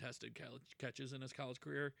 0 contested catches in his college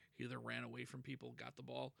career. He either ran away from people, got the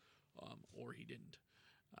ball, or he didn't.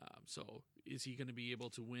 So is he going to be able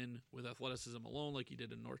to win with athleticism alone like he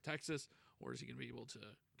did in North Texas, or is he going to be able to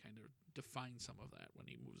kind of define some of that when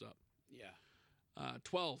he moves up? Yeah.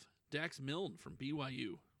 12, Dax Milne from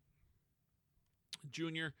BYU.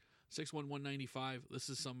 Junior, 6'1", 195. This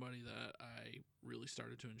is somebody that I really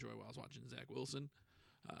started to enjoy while I was watching Zach Wilson.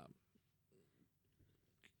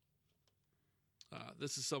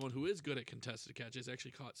 This is someone who is good at contested catches.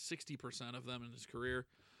 Actually caught 60% of them in his career.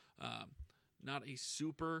 Not a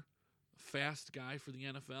super fast guy for the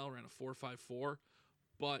NFL, ran a 4.54,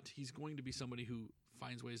 but he's going to be somebody who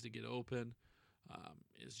finds ways to get open,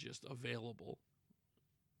 is just available,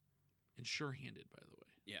 and sure-handed, by the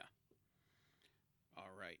way. Yeah.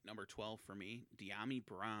 All right, number 12 for me, Dyami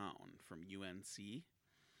Brown from UNC.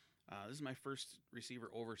 This is my first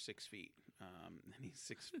receiver over 6 feet. And he's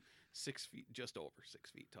 6 feet, just over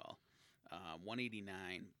 6 feet tall.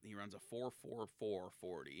 189. He runs a 4.44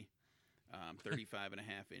 40. 35 and a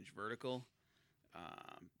half inch vertical.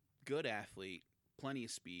 Good athlete, plenty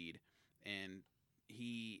of speed, and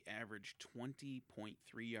he averaged 20.3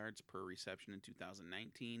 yards per reception in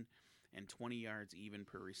 2019 and 20 yards even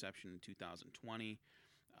per reception in 2020.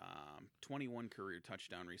 21 career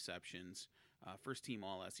touchdown receptions. First team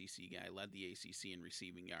All-SEC guy, led the ACC in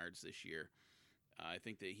receiving yards this year. I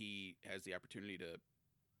think that he has the opportunity to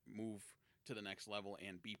move to the next level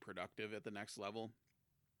and be productive at the next level.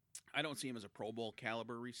 I don't see him as a Pro Bowl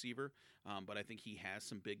caliber receiver, but I think he has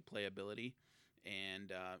some big playability,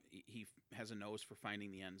 and he has a nose for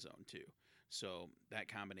finding the end zone too. So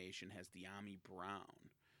that combination has Dyami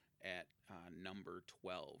Brown at number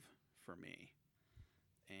 12 for me.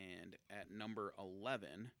 And at number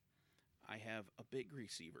 11, I have a big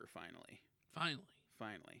receiver finally.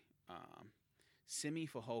 Finally. Simi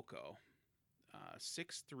Fehoko,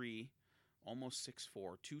 6'3", almost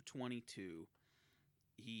 6'4", 222.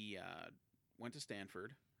 He went to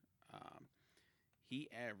Stanford. He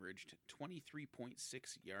averaged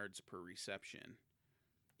 23.6 yards per reception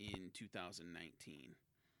in 2019.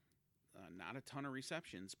 Not a ton of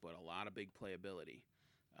receptions, but a lot of big playability.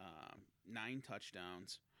 9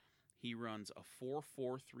 touchdowns. He runs a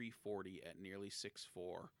 4.43 40 at nearly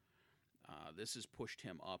 6'4". This has pushed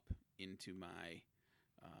him up into my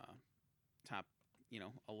top,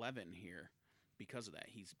 11 here because of that.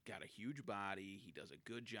 He's got a huge body. He does a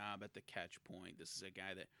good job at the catch point. This is a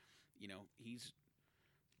guy that,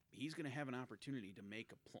 he's going to have an opportunity to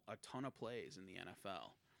make a ton of plays in the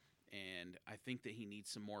NFL. And I think that he needs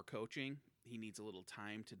some more coaching. He needs a little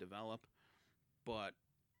time to develop. But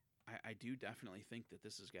I do definitely think that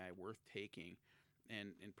this is a guy worth taking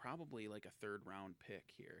and probably like a third-round pick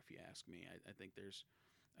here, if you ask me. I think there's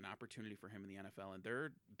an opportunity for him in the NFL. And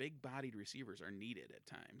their big-bodied receivers are needed at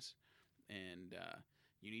times. And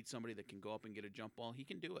you need somebody that can go up and get a jump ball. He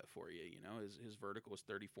can do it for you. His vertical is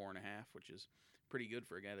 34.5, which is pretty good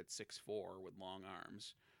for a guy that's 6'4" with long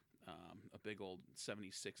arms. A big old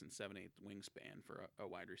 76 and 7/8 wingspan for a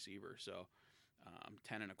wide receiver. So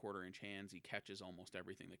 10 and a quarter inch hands. He catches almost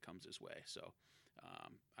everything that comes his way. So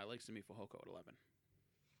I like Simi Fehoko at 11.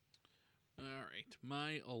 All right.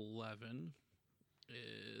 My 11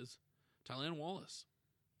 is Tylan Wallace.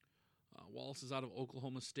 Wallace is out of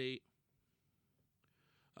Oklahoma State.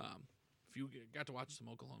 If you got to watch some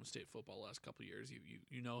Oklahoma State football the last couple of years,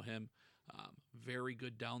 you know him. Very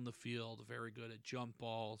good down the field, very good at jump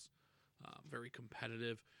balls, very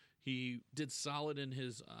competitive. He did solid in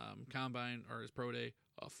his combine or his pro day,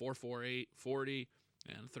 4.48 40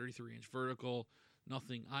 and 33-inch vertical.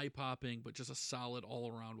 Nothing eye-popping, but just a solid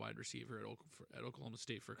all-around wide receiver at Oklahoma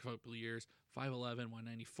State for a couple of years. 5'11",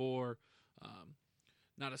 194.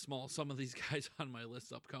 Not as small as some of these guys on my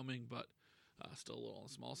list upcoming, but still a little on the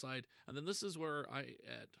small side. And then this is where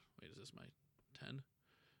is this my 10?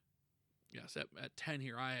 Yes, at 10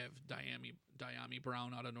 here, I have Dyami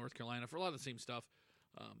Brown out of North Carolina for a lot of the same stuff.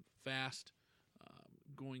 Fast,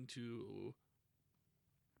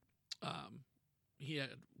 he had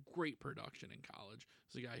great production in college.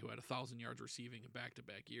 He's a guy who had 1,000 yards receiving in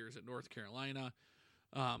back-to-back years at North Carolina.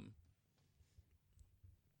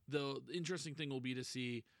 The interesting thing will be to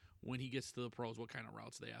see when he gets to the pros what kind of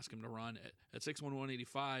routes they ask him to run. At 6'1",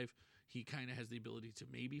 185, he kind of has the ability to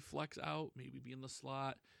maybe flex out, maybe be in the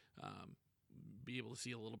slot, be able to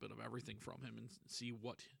see a little bit of everything from him and see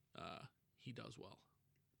what he does well.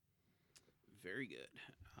 Very good.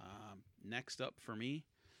 Next up for me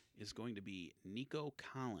is going to be Nico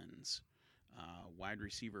Collins, wide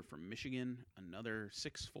receiver from Michigan, another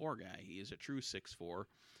 6'4" guy. He is a true 6'4",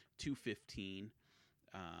 215,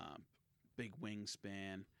 big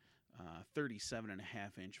wingspan,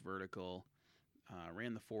 37.5-inch vertical,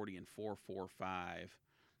 ran the 40 in 4.45.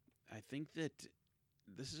 I think that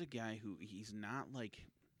this is a guy who he's not like,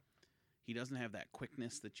 he doesn't have that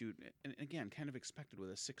quickness that you, and again, kind of expected with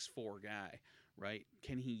a 6'4" guy, right?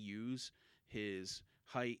 Can he use his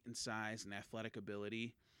height and size and athletic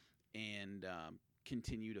ability and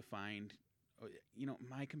continue to find,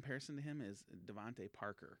 my comparison to him is Devontae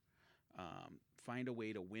Parker. Find a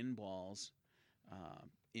way to win balls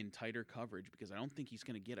in tighter coverage because I don't think he's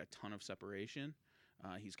going to get a ton of separation.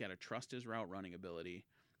 He's got to trust his route running ability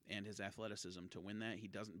and his athleticism to win that. He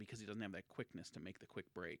doesn't because he doesn't have that quickness to make the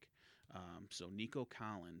quick break. So Nico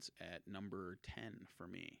Collins at number 10 for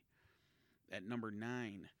me. At number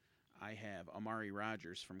 9, I have Amari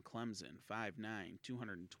Rogers from Clemson, 5'9",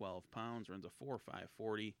 212 pounds, runs a 4.5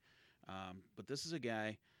 40. But this is a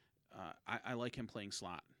guy, I like him playing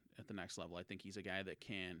slot at the next level. I think he's a guy that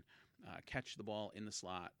can catch the ball in the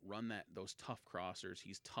slot, run those tough crossers.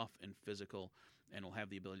 He's tough and physical and will have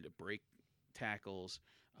the ability to break tackles.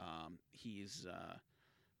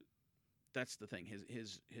 That's the thing.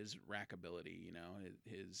 His rack ability,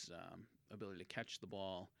 his ability to catch the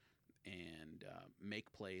ball and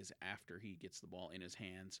make plays after he gets the ball in his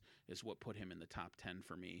hands is what put him in the top 10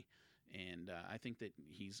 for me. And I think that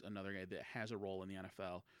he's another guy that has a role in the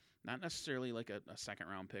NFL. Not necessarily like a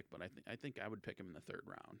second-round pick, but I think I would pick him in the third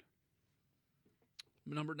round.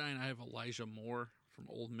 Number 9, I have Elijah Moore from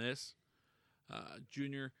Ole Miss.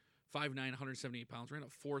 Junior, 5'9", 178 pounds, ran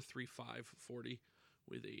a 4.35 40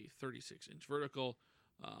 with a 36-inch vertical.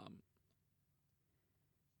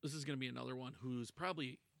 This is going to be another one who's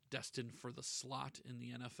probably destined for the slot in the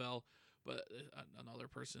NFL, but another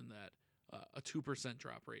person that a 2%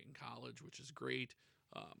 drop rate in college, which is great.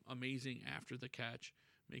 Amazing after the catch,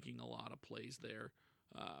 making a lot of plays there.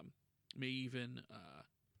 May even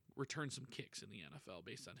return some kicks in the NFL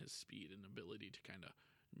based on his speed and ability to kind of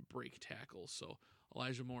break tackles. So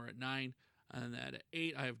Elijah Moore at 9. And at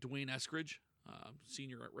 8, I have Dwayne Eskridge,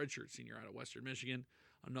 redshirt senior out of Western Michigan.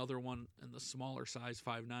 Another one in the smaller size,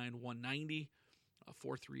 5'9", 190,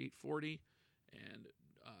 4.38 40. And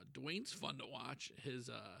Dwayne's fun to watch. He's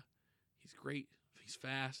great. He's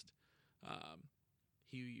fast.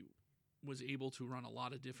 He was able to run a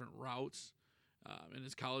lot of different routes in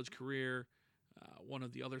his college career. One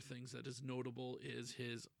of the other things that is notable is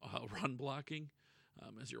his run blocking.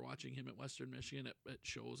 As you're watching him at Western Michigan, it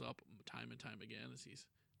shows up time and time again as he's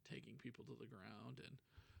taking people to the ground and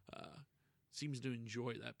seems to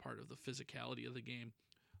enjoy that part of the physicality of the game.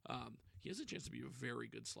 He has a chance to be a very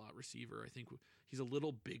good slot receiver. I think he's a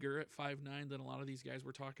little bigger at 5'9" than a lot of these guys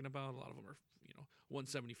we're talking about. A lot of them are,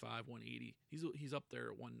 175, 180. He's up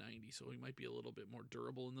there at 190, so he might be a little bit more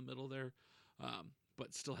durable in the middle there,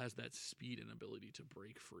 but still has that speed and ability to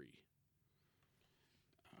break free.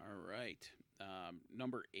 All right.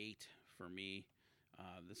 Number 8 for me.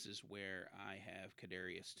 This is where I have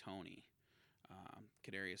Kadarius Toney.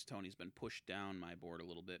 Kadarius Toney's been pushed down my board a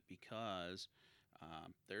little bit because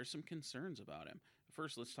there's some concerns about him.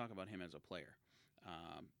 First, let's talk about him as a player.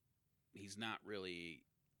 He's not really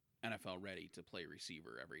NFL ready to play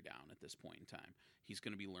receiver every down at this point in time. He's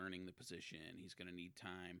going to be learning the position. He's going to need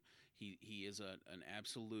time. He is an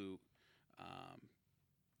absolute,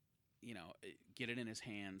 get it in his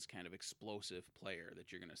hands kind of explosive player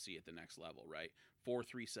that you're going to see at the next level, right?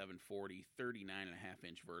 4.37 40,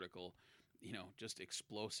 39.5-inch vertical, just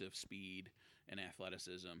explosive speed and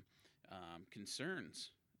athleticism.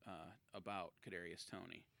 Concerns about Kadarius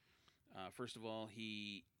Toney. First of all,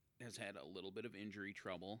 he has had a little bit of injury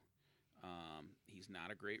trouble. He's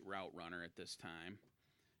not a great route runner at this time,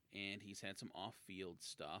 and he's had some off-field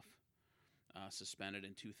stuff. Suspended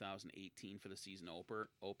in 2018 for the season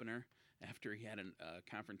opener after he had a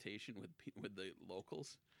confrontation with the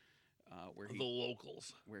locals.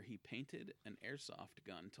 Where he painted an airsoft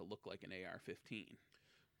gun to look like an AR-15.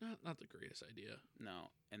 Not the greatest idea. No.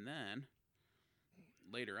 And then,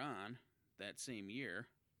 later on, that same year,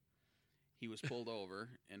 he was pulled over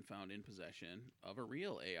and found in possession of a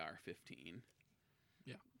real AR-15.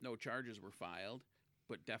 Yeah. No charges were filed,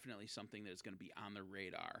 but definitely something that is going to be on the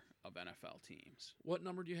radar of NFL teams. What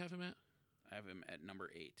number do you have him at? I have him at number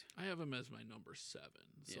 8. I have him as my number 7,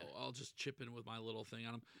 so Yeah. I'll just chip in with my little thing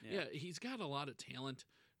on him. Yeah. Yeah, he's got a lot of talent.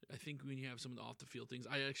 I think when you have some of the off-the-field things,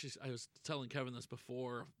 I was telling Kevin this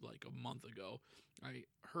before, like a month ago. I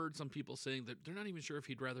heard some people saying that they're not even sure if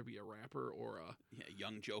he'd rather be a rapper or a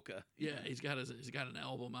young Joka. Yeah, he's got an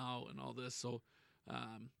album out and all this. So,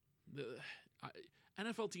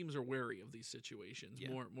 NFL teams are wary of these situations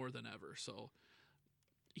more than ever. So,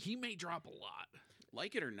 he may drop a lot.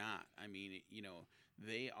 Like it or not, I mean,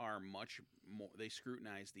 they are much more. They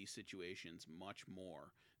scrutinize these situations much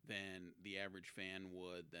more than the average fan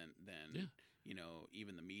would. Than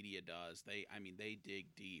even the media does. They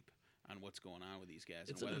dig deep on what's going on with these guys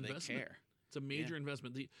and whether they care. It's a major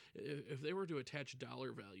investment. If they were to attach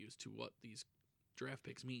dollar values to what these draft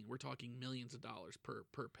picks mean, we're talking millions of dollars per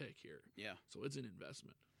pick here. Yeah. So it's an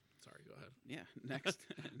investment. Sorry, go ahead. Yeah.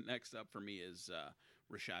 Next up for me is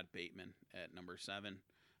Rashad Bateman at number 7.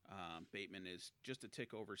 Bateman is just a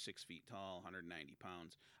tick over 6 feet tall, 190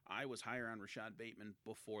 pounds. I was higher on Rashad Bateman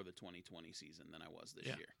before the 2020 season than I was this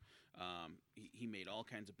year. He made all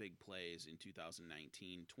kinds of big plays in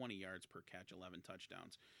 2019, 20 yards per catch, 11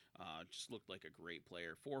 touchdowns. Just looked like a great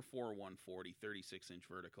player. 4'4", 140, 36-inch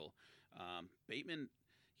vertical. Bateman,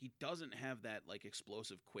 he doesn't have that like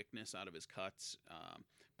explosive quickness out of his cuts,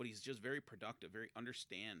 but he's just very productive, very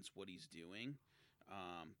understands what he's doing,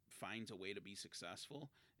 finds a way to be successful,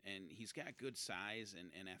 and he's got good size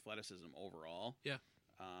and athleticism overall. Yeah.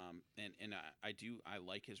 I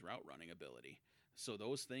like his route running ability. So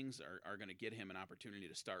those things are going to get him an opportunity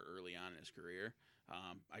to start early on in his career.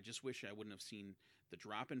 I just wish I wouldn't have seen the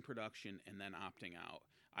drop in production and then opting out.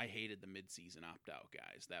 I hated the midseason opt-out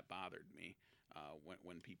guys. That bothered me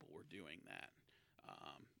when people were doing that.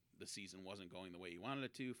 The season wasn't going the way he wanted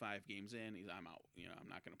it to. 5 games in, I'm out. I'm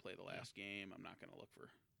not going to play the last game. I'm not going to look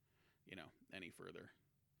for, any further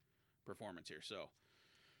performance here. So,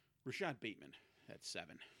 Rashad Bateman at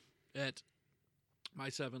 7. At my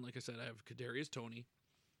 7, like I said, I have Kadarius Toney.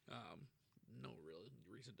 No real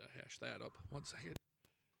reason to hash that up. 1 second.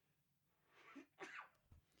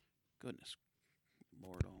 Goodness,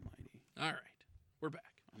 Lord Almighty! All right, we're back.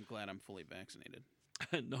 I'm glad I'm fully vaccinated.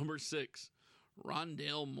 Number 6,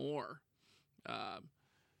 Rondale Moore.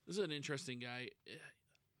 This is an interesting guy.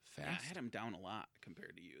 Fast. Yeah, I had him down a lot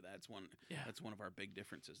compared to you. That's one. Yeah. That's one of our big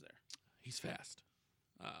differences there. He's fast,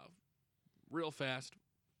 real fast.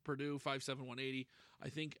 Purdue 5'7", 180. I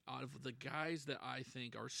think out of the guys that I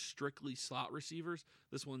think are strictly slot receivers,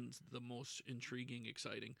 this one's the most intriguing,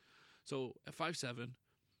 exciting. So at 5'7",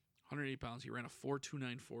 180 pounds, he ran a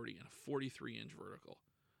 4.29 40 and a 43-inch vertical.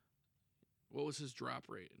 What was his drop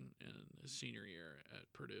rate in his senior year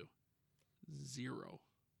at Purdue? Zero.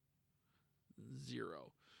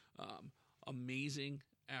 Amazing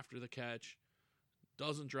after the catch,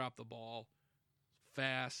 doesn't drop the ball,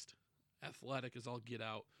 fast, athletic as all get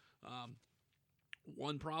out.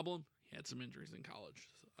 One problem, he had some injuries in college.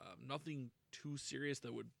 Nothing too serious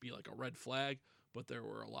that would be like a red flag, but there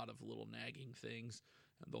were a lot of little nagging things.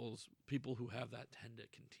 And those people who have that tend to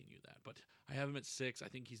continue that. But I have him at 6. I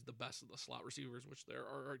think he's the best of the slot receivers, which there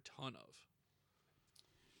are a ton of.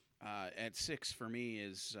 At 6 for me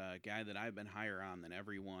is a guy that I've been higher on than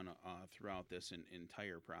everyone throughout this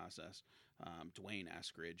entire process, Dwayne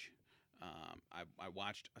Eskridge. I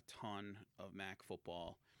watched a ton of MAC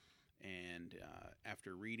football, and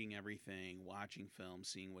after reading everything, watching film,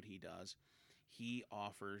 seeing what he does, he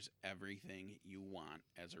offers everything you want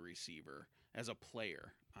as a receiver, as a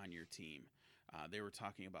player on your team. They were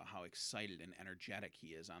talking about how excited and energetic he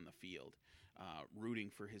is on the field,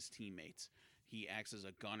 rooting for his teammates. He acts as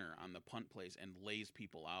a gunner on the punt plays and lays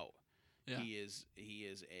people out. Yeah. He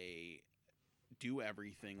is a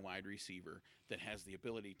do-everything wide receiver that has the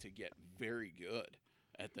ability to get very good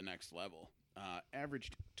at the next level.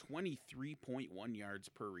 Averaged 23.1 yards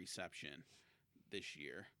per reception this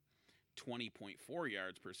year, 20.4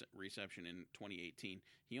 yards per reception in 2018.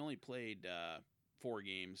 He only played 4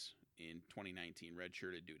 games in 2019,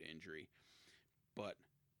 redshirted due to injury. But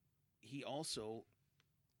he also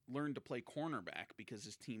learned to play cornerback because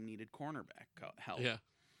his team needed cornerback help. Yeah.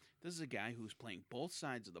 This is a guy who's playing both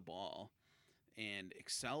sides of the ball and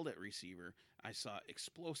excelled at receiver. I saw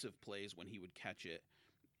explosive plays when he would catch it.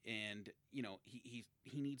 And, you know, he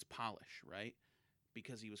needs polish, right?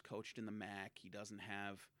 Because he was coached in the MAC. He doesn't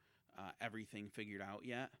have everything figured out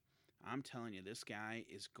yet. I'm telling you, this guy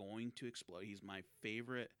is going to explode. He's my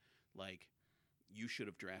favorite, like, you should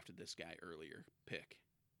have drafted this guy earlier pick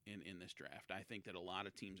in this draft. I think that a lot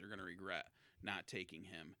of teams are going to regret not taking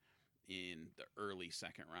him in the early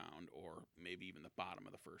second round or maybe even the bottom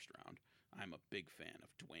of the first round. I'm a big fan of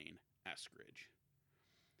Dwayne Eskridge.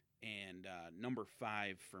 And number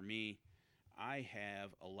 5 for me, I have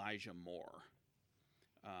Elijah Moore.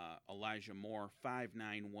 Elijah Moore, 5'9",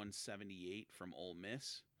 178 from Ole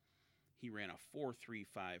Miss. He ran a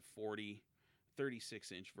 4.35 40,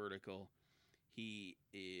 36-inch vertical. He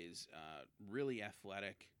is really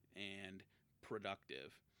athletic and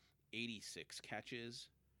productive. 86 catches.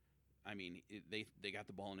 I mean, they got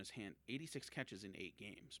the ball in his hand. 86 catches in 8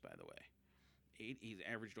 games, by the way. He's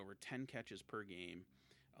averaged over 10 catches per game,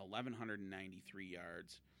 1,193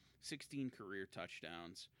 yards, 16 career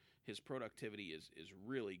touchdowns. His productivity is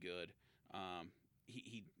really good.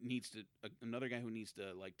 He needs to another guy who needs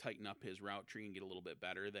to like tighten up his route tree and get a little bit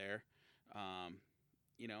better there.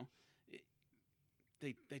 You know,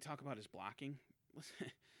 they talk about his blocking.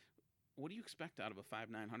 What do you expect out of a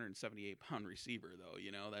 5'9", 178-pound receiver, though?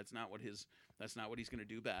 You know, that's not what he's going to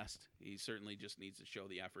do best. He certainly just needs to show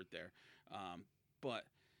the effort there. But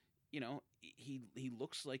you know, he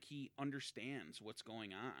looks like he understands what's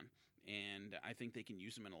going on, and I think they can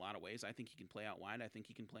use him in a lot of ways. I think he can play out wide. I think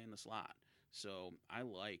he can play in the slot. So I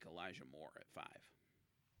like Elijah Moore at 5.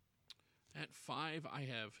 At 5, I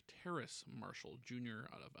have Terrace Marshall Jr.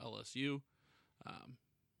 out of LSU.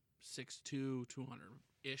 6'2",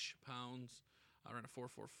 200-ish pounds. Ran a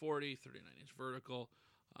 4.4 40, 39-inch vertical.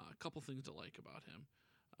 A couple things to like about him.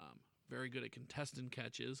 Very good at contested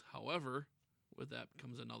catches. However, with that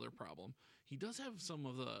comes another problem. He does have some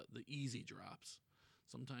of the easy drops.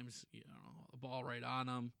 Sometimes, you know, the ball right on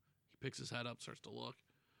him. He picks his head up, starts to look.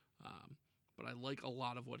 But I like a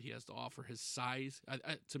lot of what he has to offer. His size,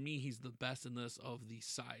 to me, he's the best in this of the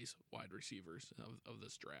size wide receivers of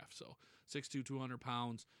this draft. So 6'2", 200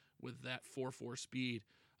 pounds with that 4.4 speed.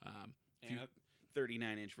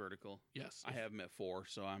 39-inch vertical. Yes. I have him at 4,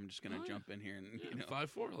 so I'm just going to jump in here and, you know.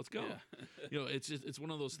 5'4", let's go. Yeah. You know, it's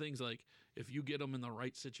one of those things like if you get him in the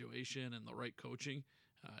right situation and the right coaching,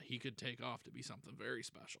 he could take off to be something very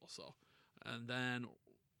special. So, and then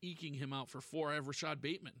eking him out for 4, I have Rashad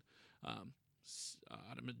Bateman.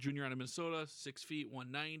 Junior out of Minnesota, 6 feet,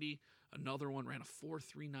 190. Another one ran a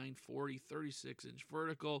 4.39 40, 36-inch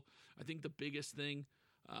vertical. I think the biggest thing,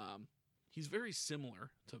 he's very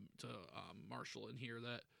similar to Marshall in here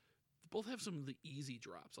that both have some of the easy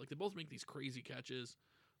drops. Like they both make these crazy catches,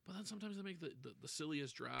 but then sometimes they make the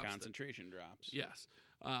silliest drops. Concentration drops. Yes.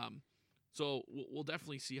 So we'll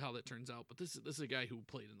definitely see how that turns out. But this is a guy who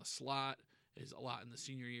played in the slot, is a lot in the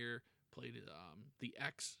senior year, played the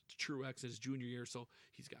true X his junior year. So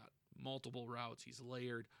he's got multiple routes. He's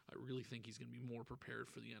layered. I really think he's going to be more prepared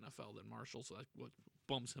for the NFL than Marshall. So that's what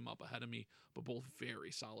bumps him up ahead of me. But both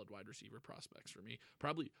very solid wide receiver prospects for me.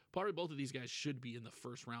 Probably both of these guys should be in the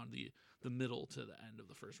first round, the middle to the end of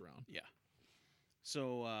the first round. Yeah.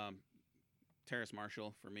 So Terrace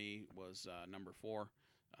Marshall for me was number 4.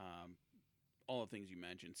 All the things you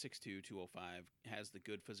mentioned, 6'2", 205, has the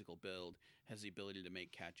good physical build, has the ability to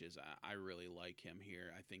make catches. I really like him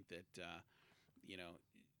here. I think that,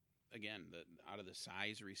 again, out of the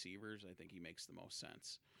size receivers, I think he makes the most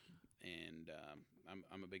sense. And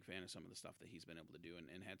I'm a big fan of some of the stuff that he's been able to do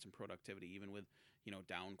and had some productivity, even with,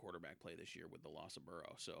 down quarterback play this year with the loss of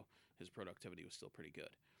Burrow. So his productivity was still pretty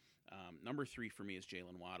good. Number 3 for me is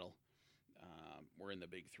Jalen Waddle. We're in the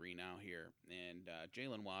big 3 now here. And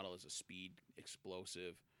Jalen Waddle is a speed,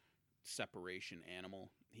 explosive, separation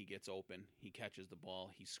animal. He gets open. He catches the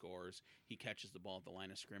ball. He scores. He catches the ball at the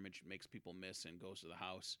line of scrimmage, makes people miss, and goes to the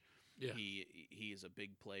house. Yeah. He is a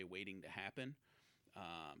big play waiting to happen.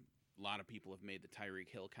 A lot of people have made the Tyreek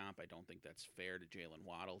Hill comp. I don't think that's fair to Jalen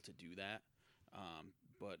Waddle to do that.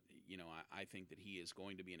 But I think that he is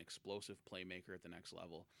going to be an explosive playmaker at the next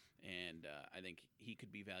level, and I think he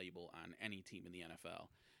could be valuable on any team in the NFL,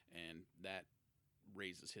 and that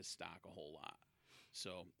raises his stock a whole lot.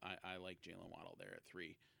 So I like Jalen Waddle there at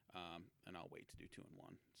 3, and I'll wait to do 2 and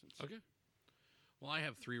 1. Okay. Well, I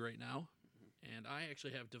have 3 right now, and I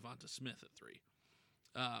actually have Devonta Smith at 3.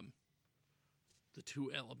 The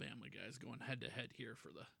 2 Alabama guys going head-to-head here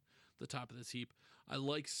for the top of this heap. I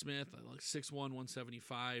like Smith. I like 6'1",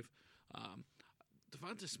 175.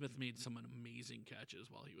 Devonta Smith made some amazing catches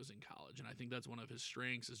while he was in college, and I think that's one of his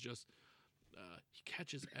strengths is just he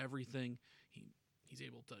catches everything. He's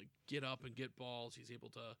able to get up and get balls. He's able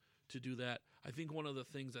to do that. I think one of the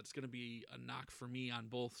things that's going to be a knock for me on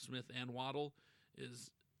both Smith and Waddle is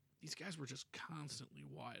these guys were just constantly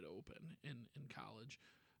wide open in college.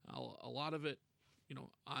 A lot of it,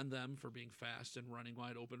 on them for being fast and running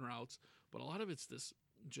wide open routes, but a lot of it's the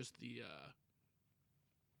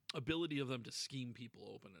ability of them to scheme people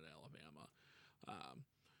open at Alabama.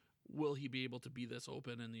 Will he be able to be this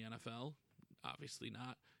open in the NFL? Obviously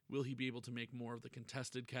not. Will he be able to make more of the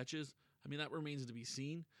contested catches? I mean, that remains to be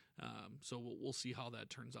seen. So we'll see how that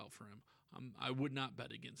turns out for him. I would not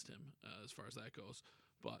bet against him as far as that goes,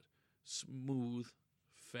 but smooth,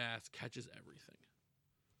 fast, catches everything.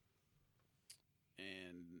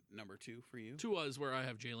 And number 2 for you? 2 is where I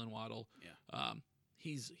have Jalen Waddle. Yeah.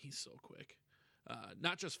 He's so quick.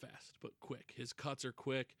 Not just fast, but quick. His cuts are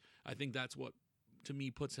quick. I think that's what, to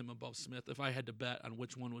me, puts him above Smith. If I had to bet on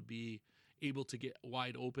which one would be able to get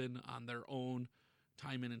wide open on their own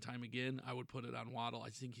time in and time again, I would put it on Waddle. I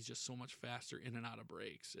think he's just so much faster in and out of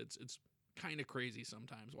breaks. It's kind of crazy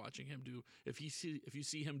sometimes watching him do. If you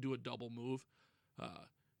see him do a double move,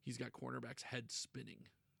 he's got cornerbacks' head spinning.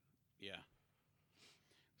 Yeah.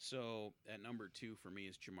 So at number 2 for me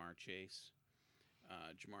is Ja'Marr Chase.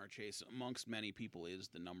 Ja'Marr Chase, amongst many people, is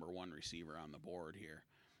the number 1 receiver on the board here.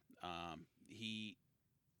 He's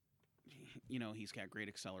got great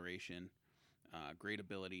acceleration, great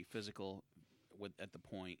ability, physical at the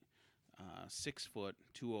point. 6 foot,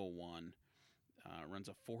 201, runs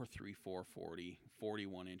a 4.3 440,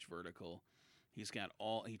 41-inch vertical. He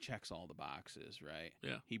checks all the boxes, right?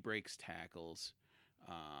 Yeah. He breaks tackles.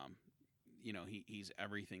 He's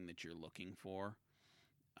everything that you're looking for.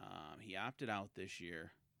 He opted out this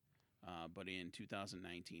year, but in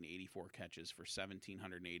 2019, 84 catches for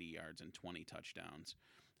 1,780 yards and 20 touchdowns.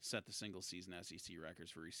 Set the single-season SEC records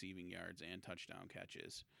for receiving yards and touchdown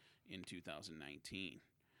catches in 2019.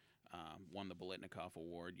 Won the Biletnikoff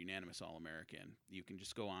Award, unanimous All-American. You can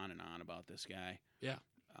just go on and on about this guy. Yeah.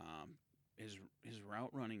 His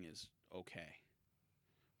route running is okay,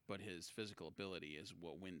 but his physical ability is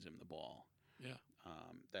what wins him the ball. Yeah.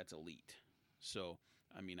 That's elite. So,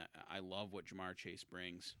 I love what Ja'Marr Chase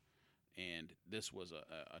brings, and this was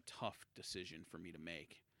a tough decision for me to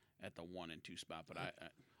make at the 1 and 2 spot. But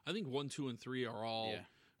I think 1, 2, and 3 are all,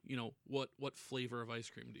 what flavor of ice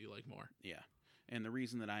cream do you like more? Yeah. And the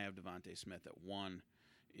reason that I have Devonta Smith at 1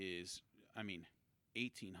 is,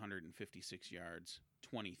 1,856 yards,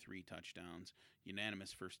 23 touchdowns,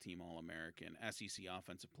 unanimous first-team All-American, SEC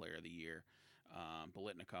Offensive Player of the Year,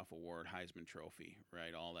 Biletnikoff Award, Heisman Trophy,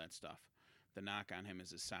 right, all that stuff. The knock on him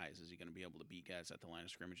is his size. Is he going to be able to beat guys at the line of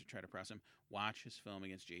scrimmage and try to press him? Watch his film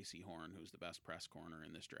against J.C. Horn, who's the best press corner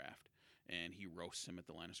in this draft, and he roasts him at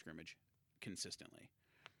the line of scrimmage consistently.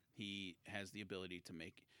 He has the ability to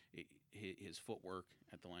make his footwork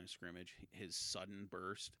at the line of scrimmage, his sudden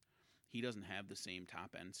burst. He doesn't have the same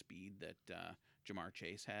top-end speed that Ja'Marr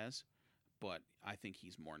Chase has, but I think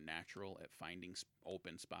he's more natural at finding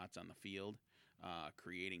open spots on the field,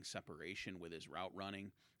 creating separation with his route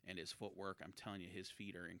running and his footwork. I'm telling you, his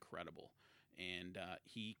feet are incredible, and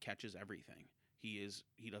he catches everything. He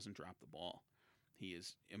doesn't drop the ball. He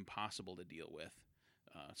is impossible to deal with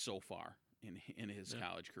so far in his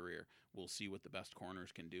college career. We'll see what the best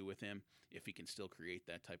corners can do with him if he can still create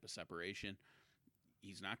that type of separation.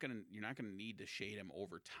 You're not gonna need to shade him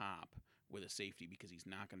over top with a safety because he's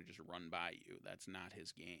not gonna just run by you. That's not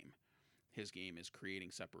his game. His game is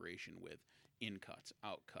creating separation with in cuts,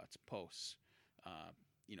 out cuts, posts,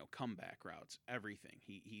 comeback routes, everything.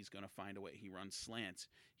 He's gonna find a way. He runs slants.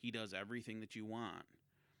 He does everything that you want,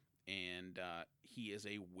 and he is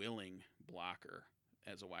a willing blocker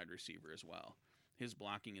as a wide receiver as well. His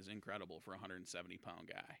blocking is incredible for a 170-pound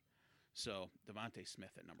guy. So DeVonta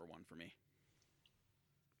Smith at number 1 for me.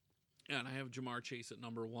 Yeah, and I have Ja'Marr Chase at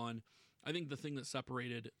number 1. I think the thing that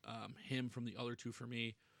separated him from the other two for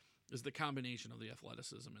me is the combination of the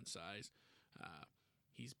athleticism and size.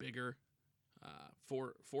 He's bigger, 4'3",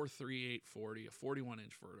 840, a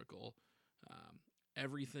 41-inch vertical.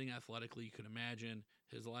 Everything athletically you could imagine.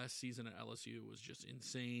 His last season at LSU was just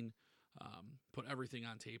insane. Put everything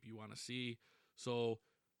on tape you want to see. So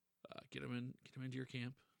get him into your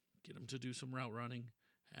camp, get him to do some route running,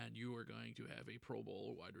 and you are going to have a Pro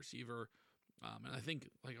Bowl wide receiver. And I think,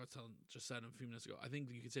 like I just said a few minutes ago, I think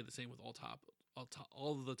you could say the same with all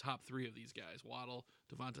of the top 3 of these guys. Waddle,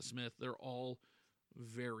 DeVonta Smith, they're all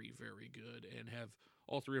very, very good, and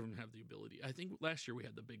all 3 of them have the ability. I think last year we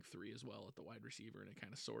had the big 3 as well at the wide receiver, and it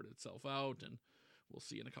kind of sorted itself out, and we'll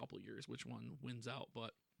see in a couple of years which one wins out.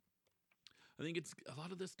 But I think a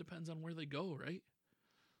lot of this depends on where they go, right?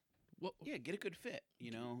 Get a good fit.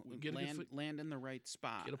 Land in the right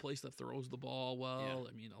spot. Get a place that throws the ball well.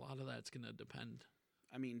 Yeah. I mean, a lot of that's going to depend.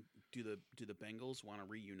 I mean, do the Bengals want to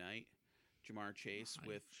reunite Ja'Marr Chase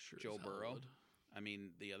with Joe Burrow? I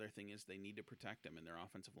mean, the other thing is they need to protect him, and their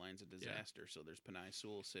offensive line's a disaster. Yeah. So there's Penei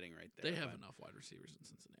Sewell sitting right there. They have enough wide receivers in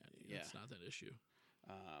Cincinnati. Yeah. That's not that issue.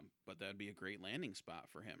 But that'd be a great landing spot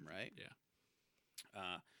for him, right?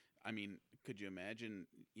 Yeah. I mean, could you imagine,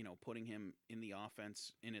 putting him in the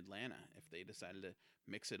offense in Atlanta if they decided to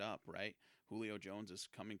mix it up, right? Julio Jones is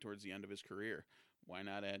coming towards the end of his career. Why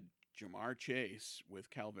not add Ja'Marr Chase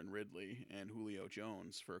with Calvin Ridley and Julio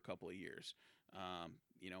Jones for a couple of years?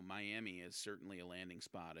 Miami is certainly a landing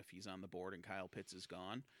spot. If he's on the board and Kyle Pitts is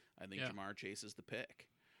gone, I think Ja'Marr Chase is the pick.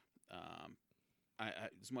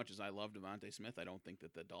 As much as I love DeVonta Smith, I don't think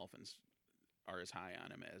that the Dolphins are as high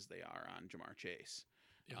on him as they are on Ja'Marr Chase.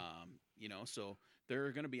 Yeah. So there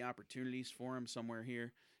are going to be opportunities for him somewhere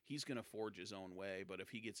here. He's going to forge his own way, but if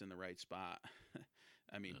he gets in the right spot,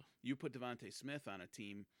 I mean, you put DeVonta Smith on a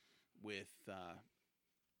team with,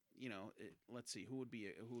 let's see who would be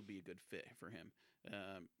a good fit for him.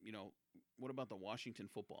 What about the Washington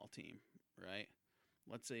football team, right?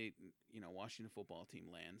 Let's say, Washington football team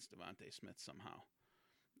lands DeVonta Smith somehow.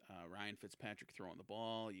 Ryan Fitzpatrick throwing the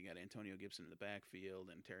ball. You got Antonio Gibson in the backfield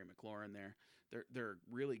and Terry McLaurin there. They're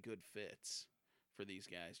really good fits for these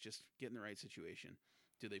guys. Just get in the right situation.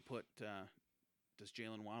 Do they does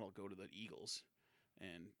Jalen Waddle go to the Eagles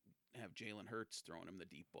and have Jalen Hurts throwing him the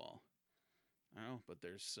deep ball? I don't know, but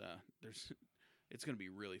there's it's going to be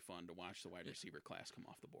really fun to watch the wide receiver class come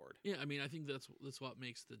off the board. Yeah, I mean, I think that's what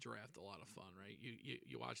makes the draft a lot of fun, right?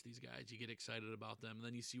 You watch these guys, you get excited about them, and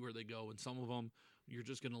then you see where they go, and some of them you're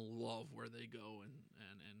just going to love where they go, and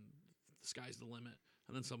the sky's the limit.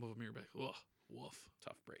 And then some of them you're like, ugh, woof.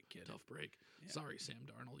 Tough break, kid. Tough break. Yeah. Sorry, Sam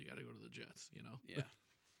Darnold, you got to go to the Jets, Yeah.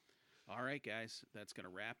 All right, guys, that's going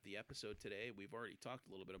to wrap the episode today. We've already talked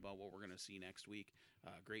a little bit about what we're going to see next week.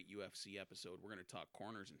 Great UFC episode. We're going to talk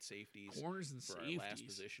corners and safeties. Our last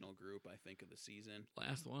positional group, I think, of the season.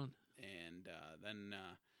 Last one. And then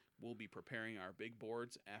we'll be preparing our big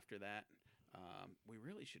boards after that. We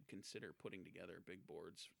really should consider putting together big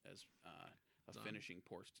boards as a finishing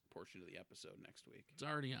portion of the episode next week. It's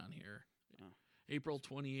already on here. Oh. April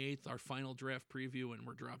 28th, our final draft preview, and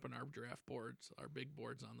we're dropping our draft boards, our big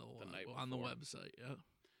boards on the website. Yeah,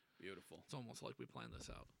 beautiful. It's almost like we planned this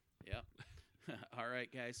out. Yeah. All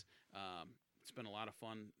right, guys. It's been a lot of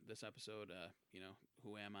fun this episode.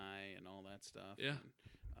 Who am I and all that stuff. Yeah.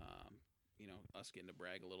 And, us getting to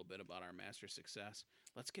brag a little bit about our master success.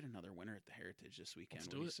 Let's get another winner at the Heritage this weekend. Let's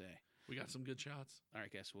do it. What do you say? We got some good shots. All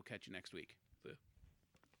right, guys. We'll catch you next week. See ya.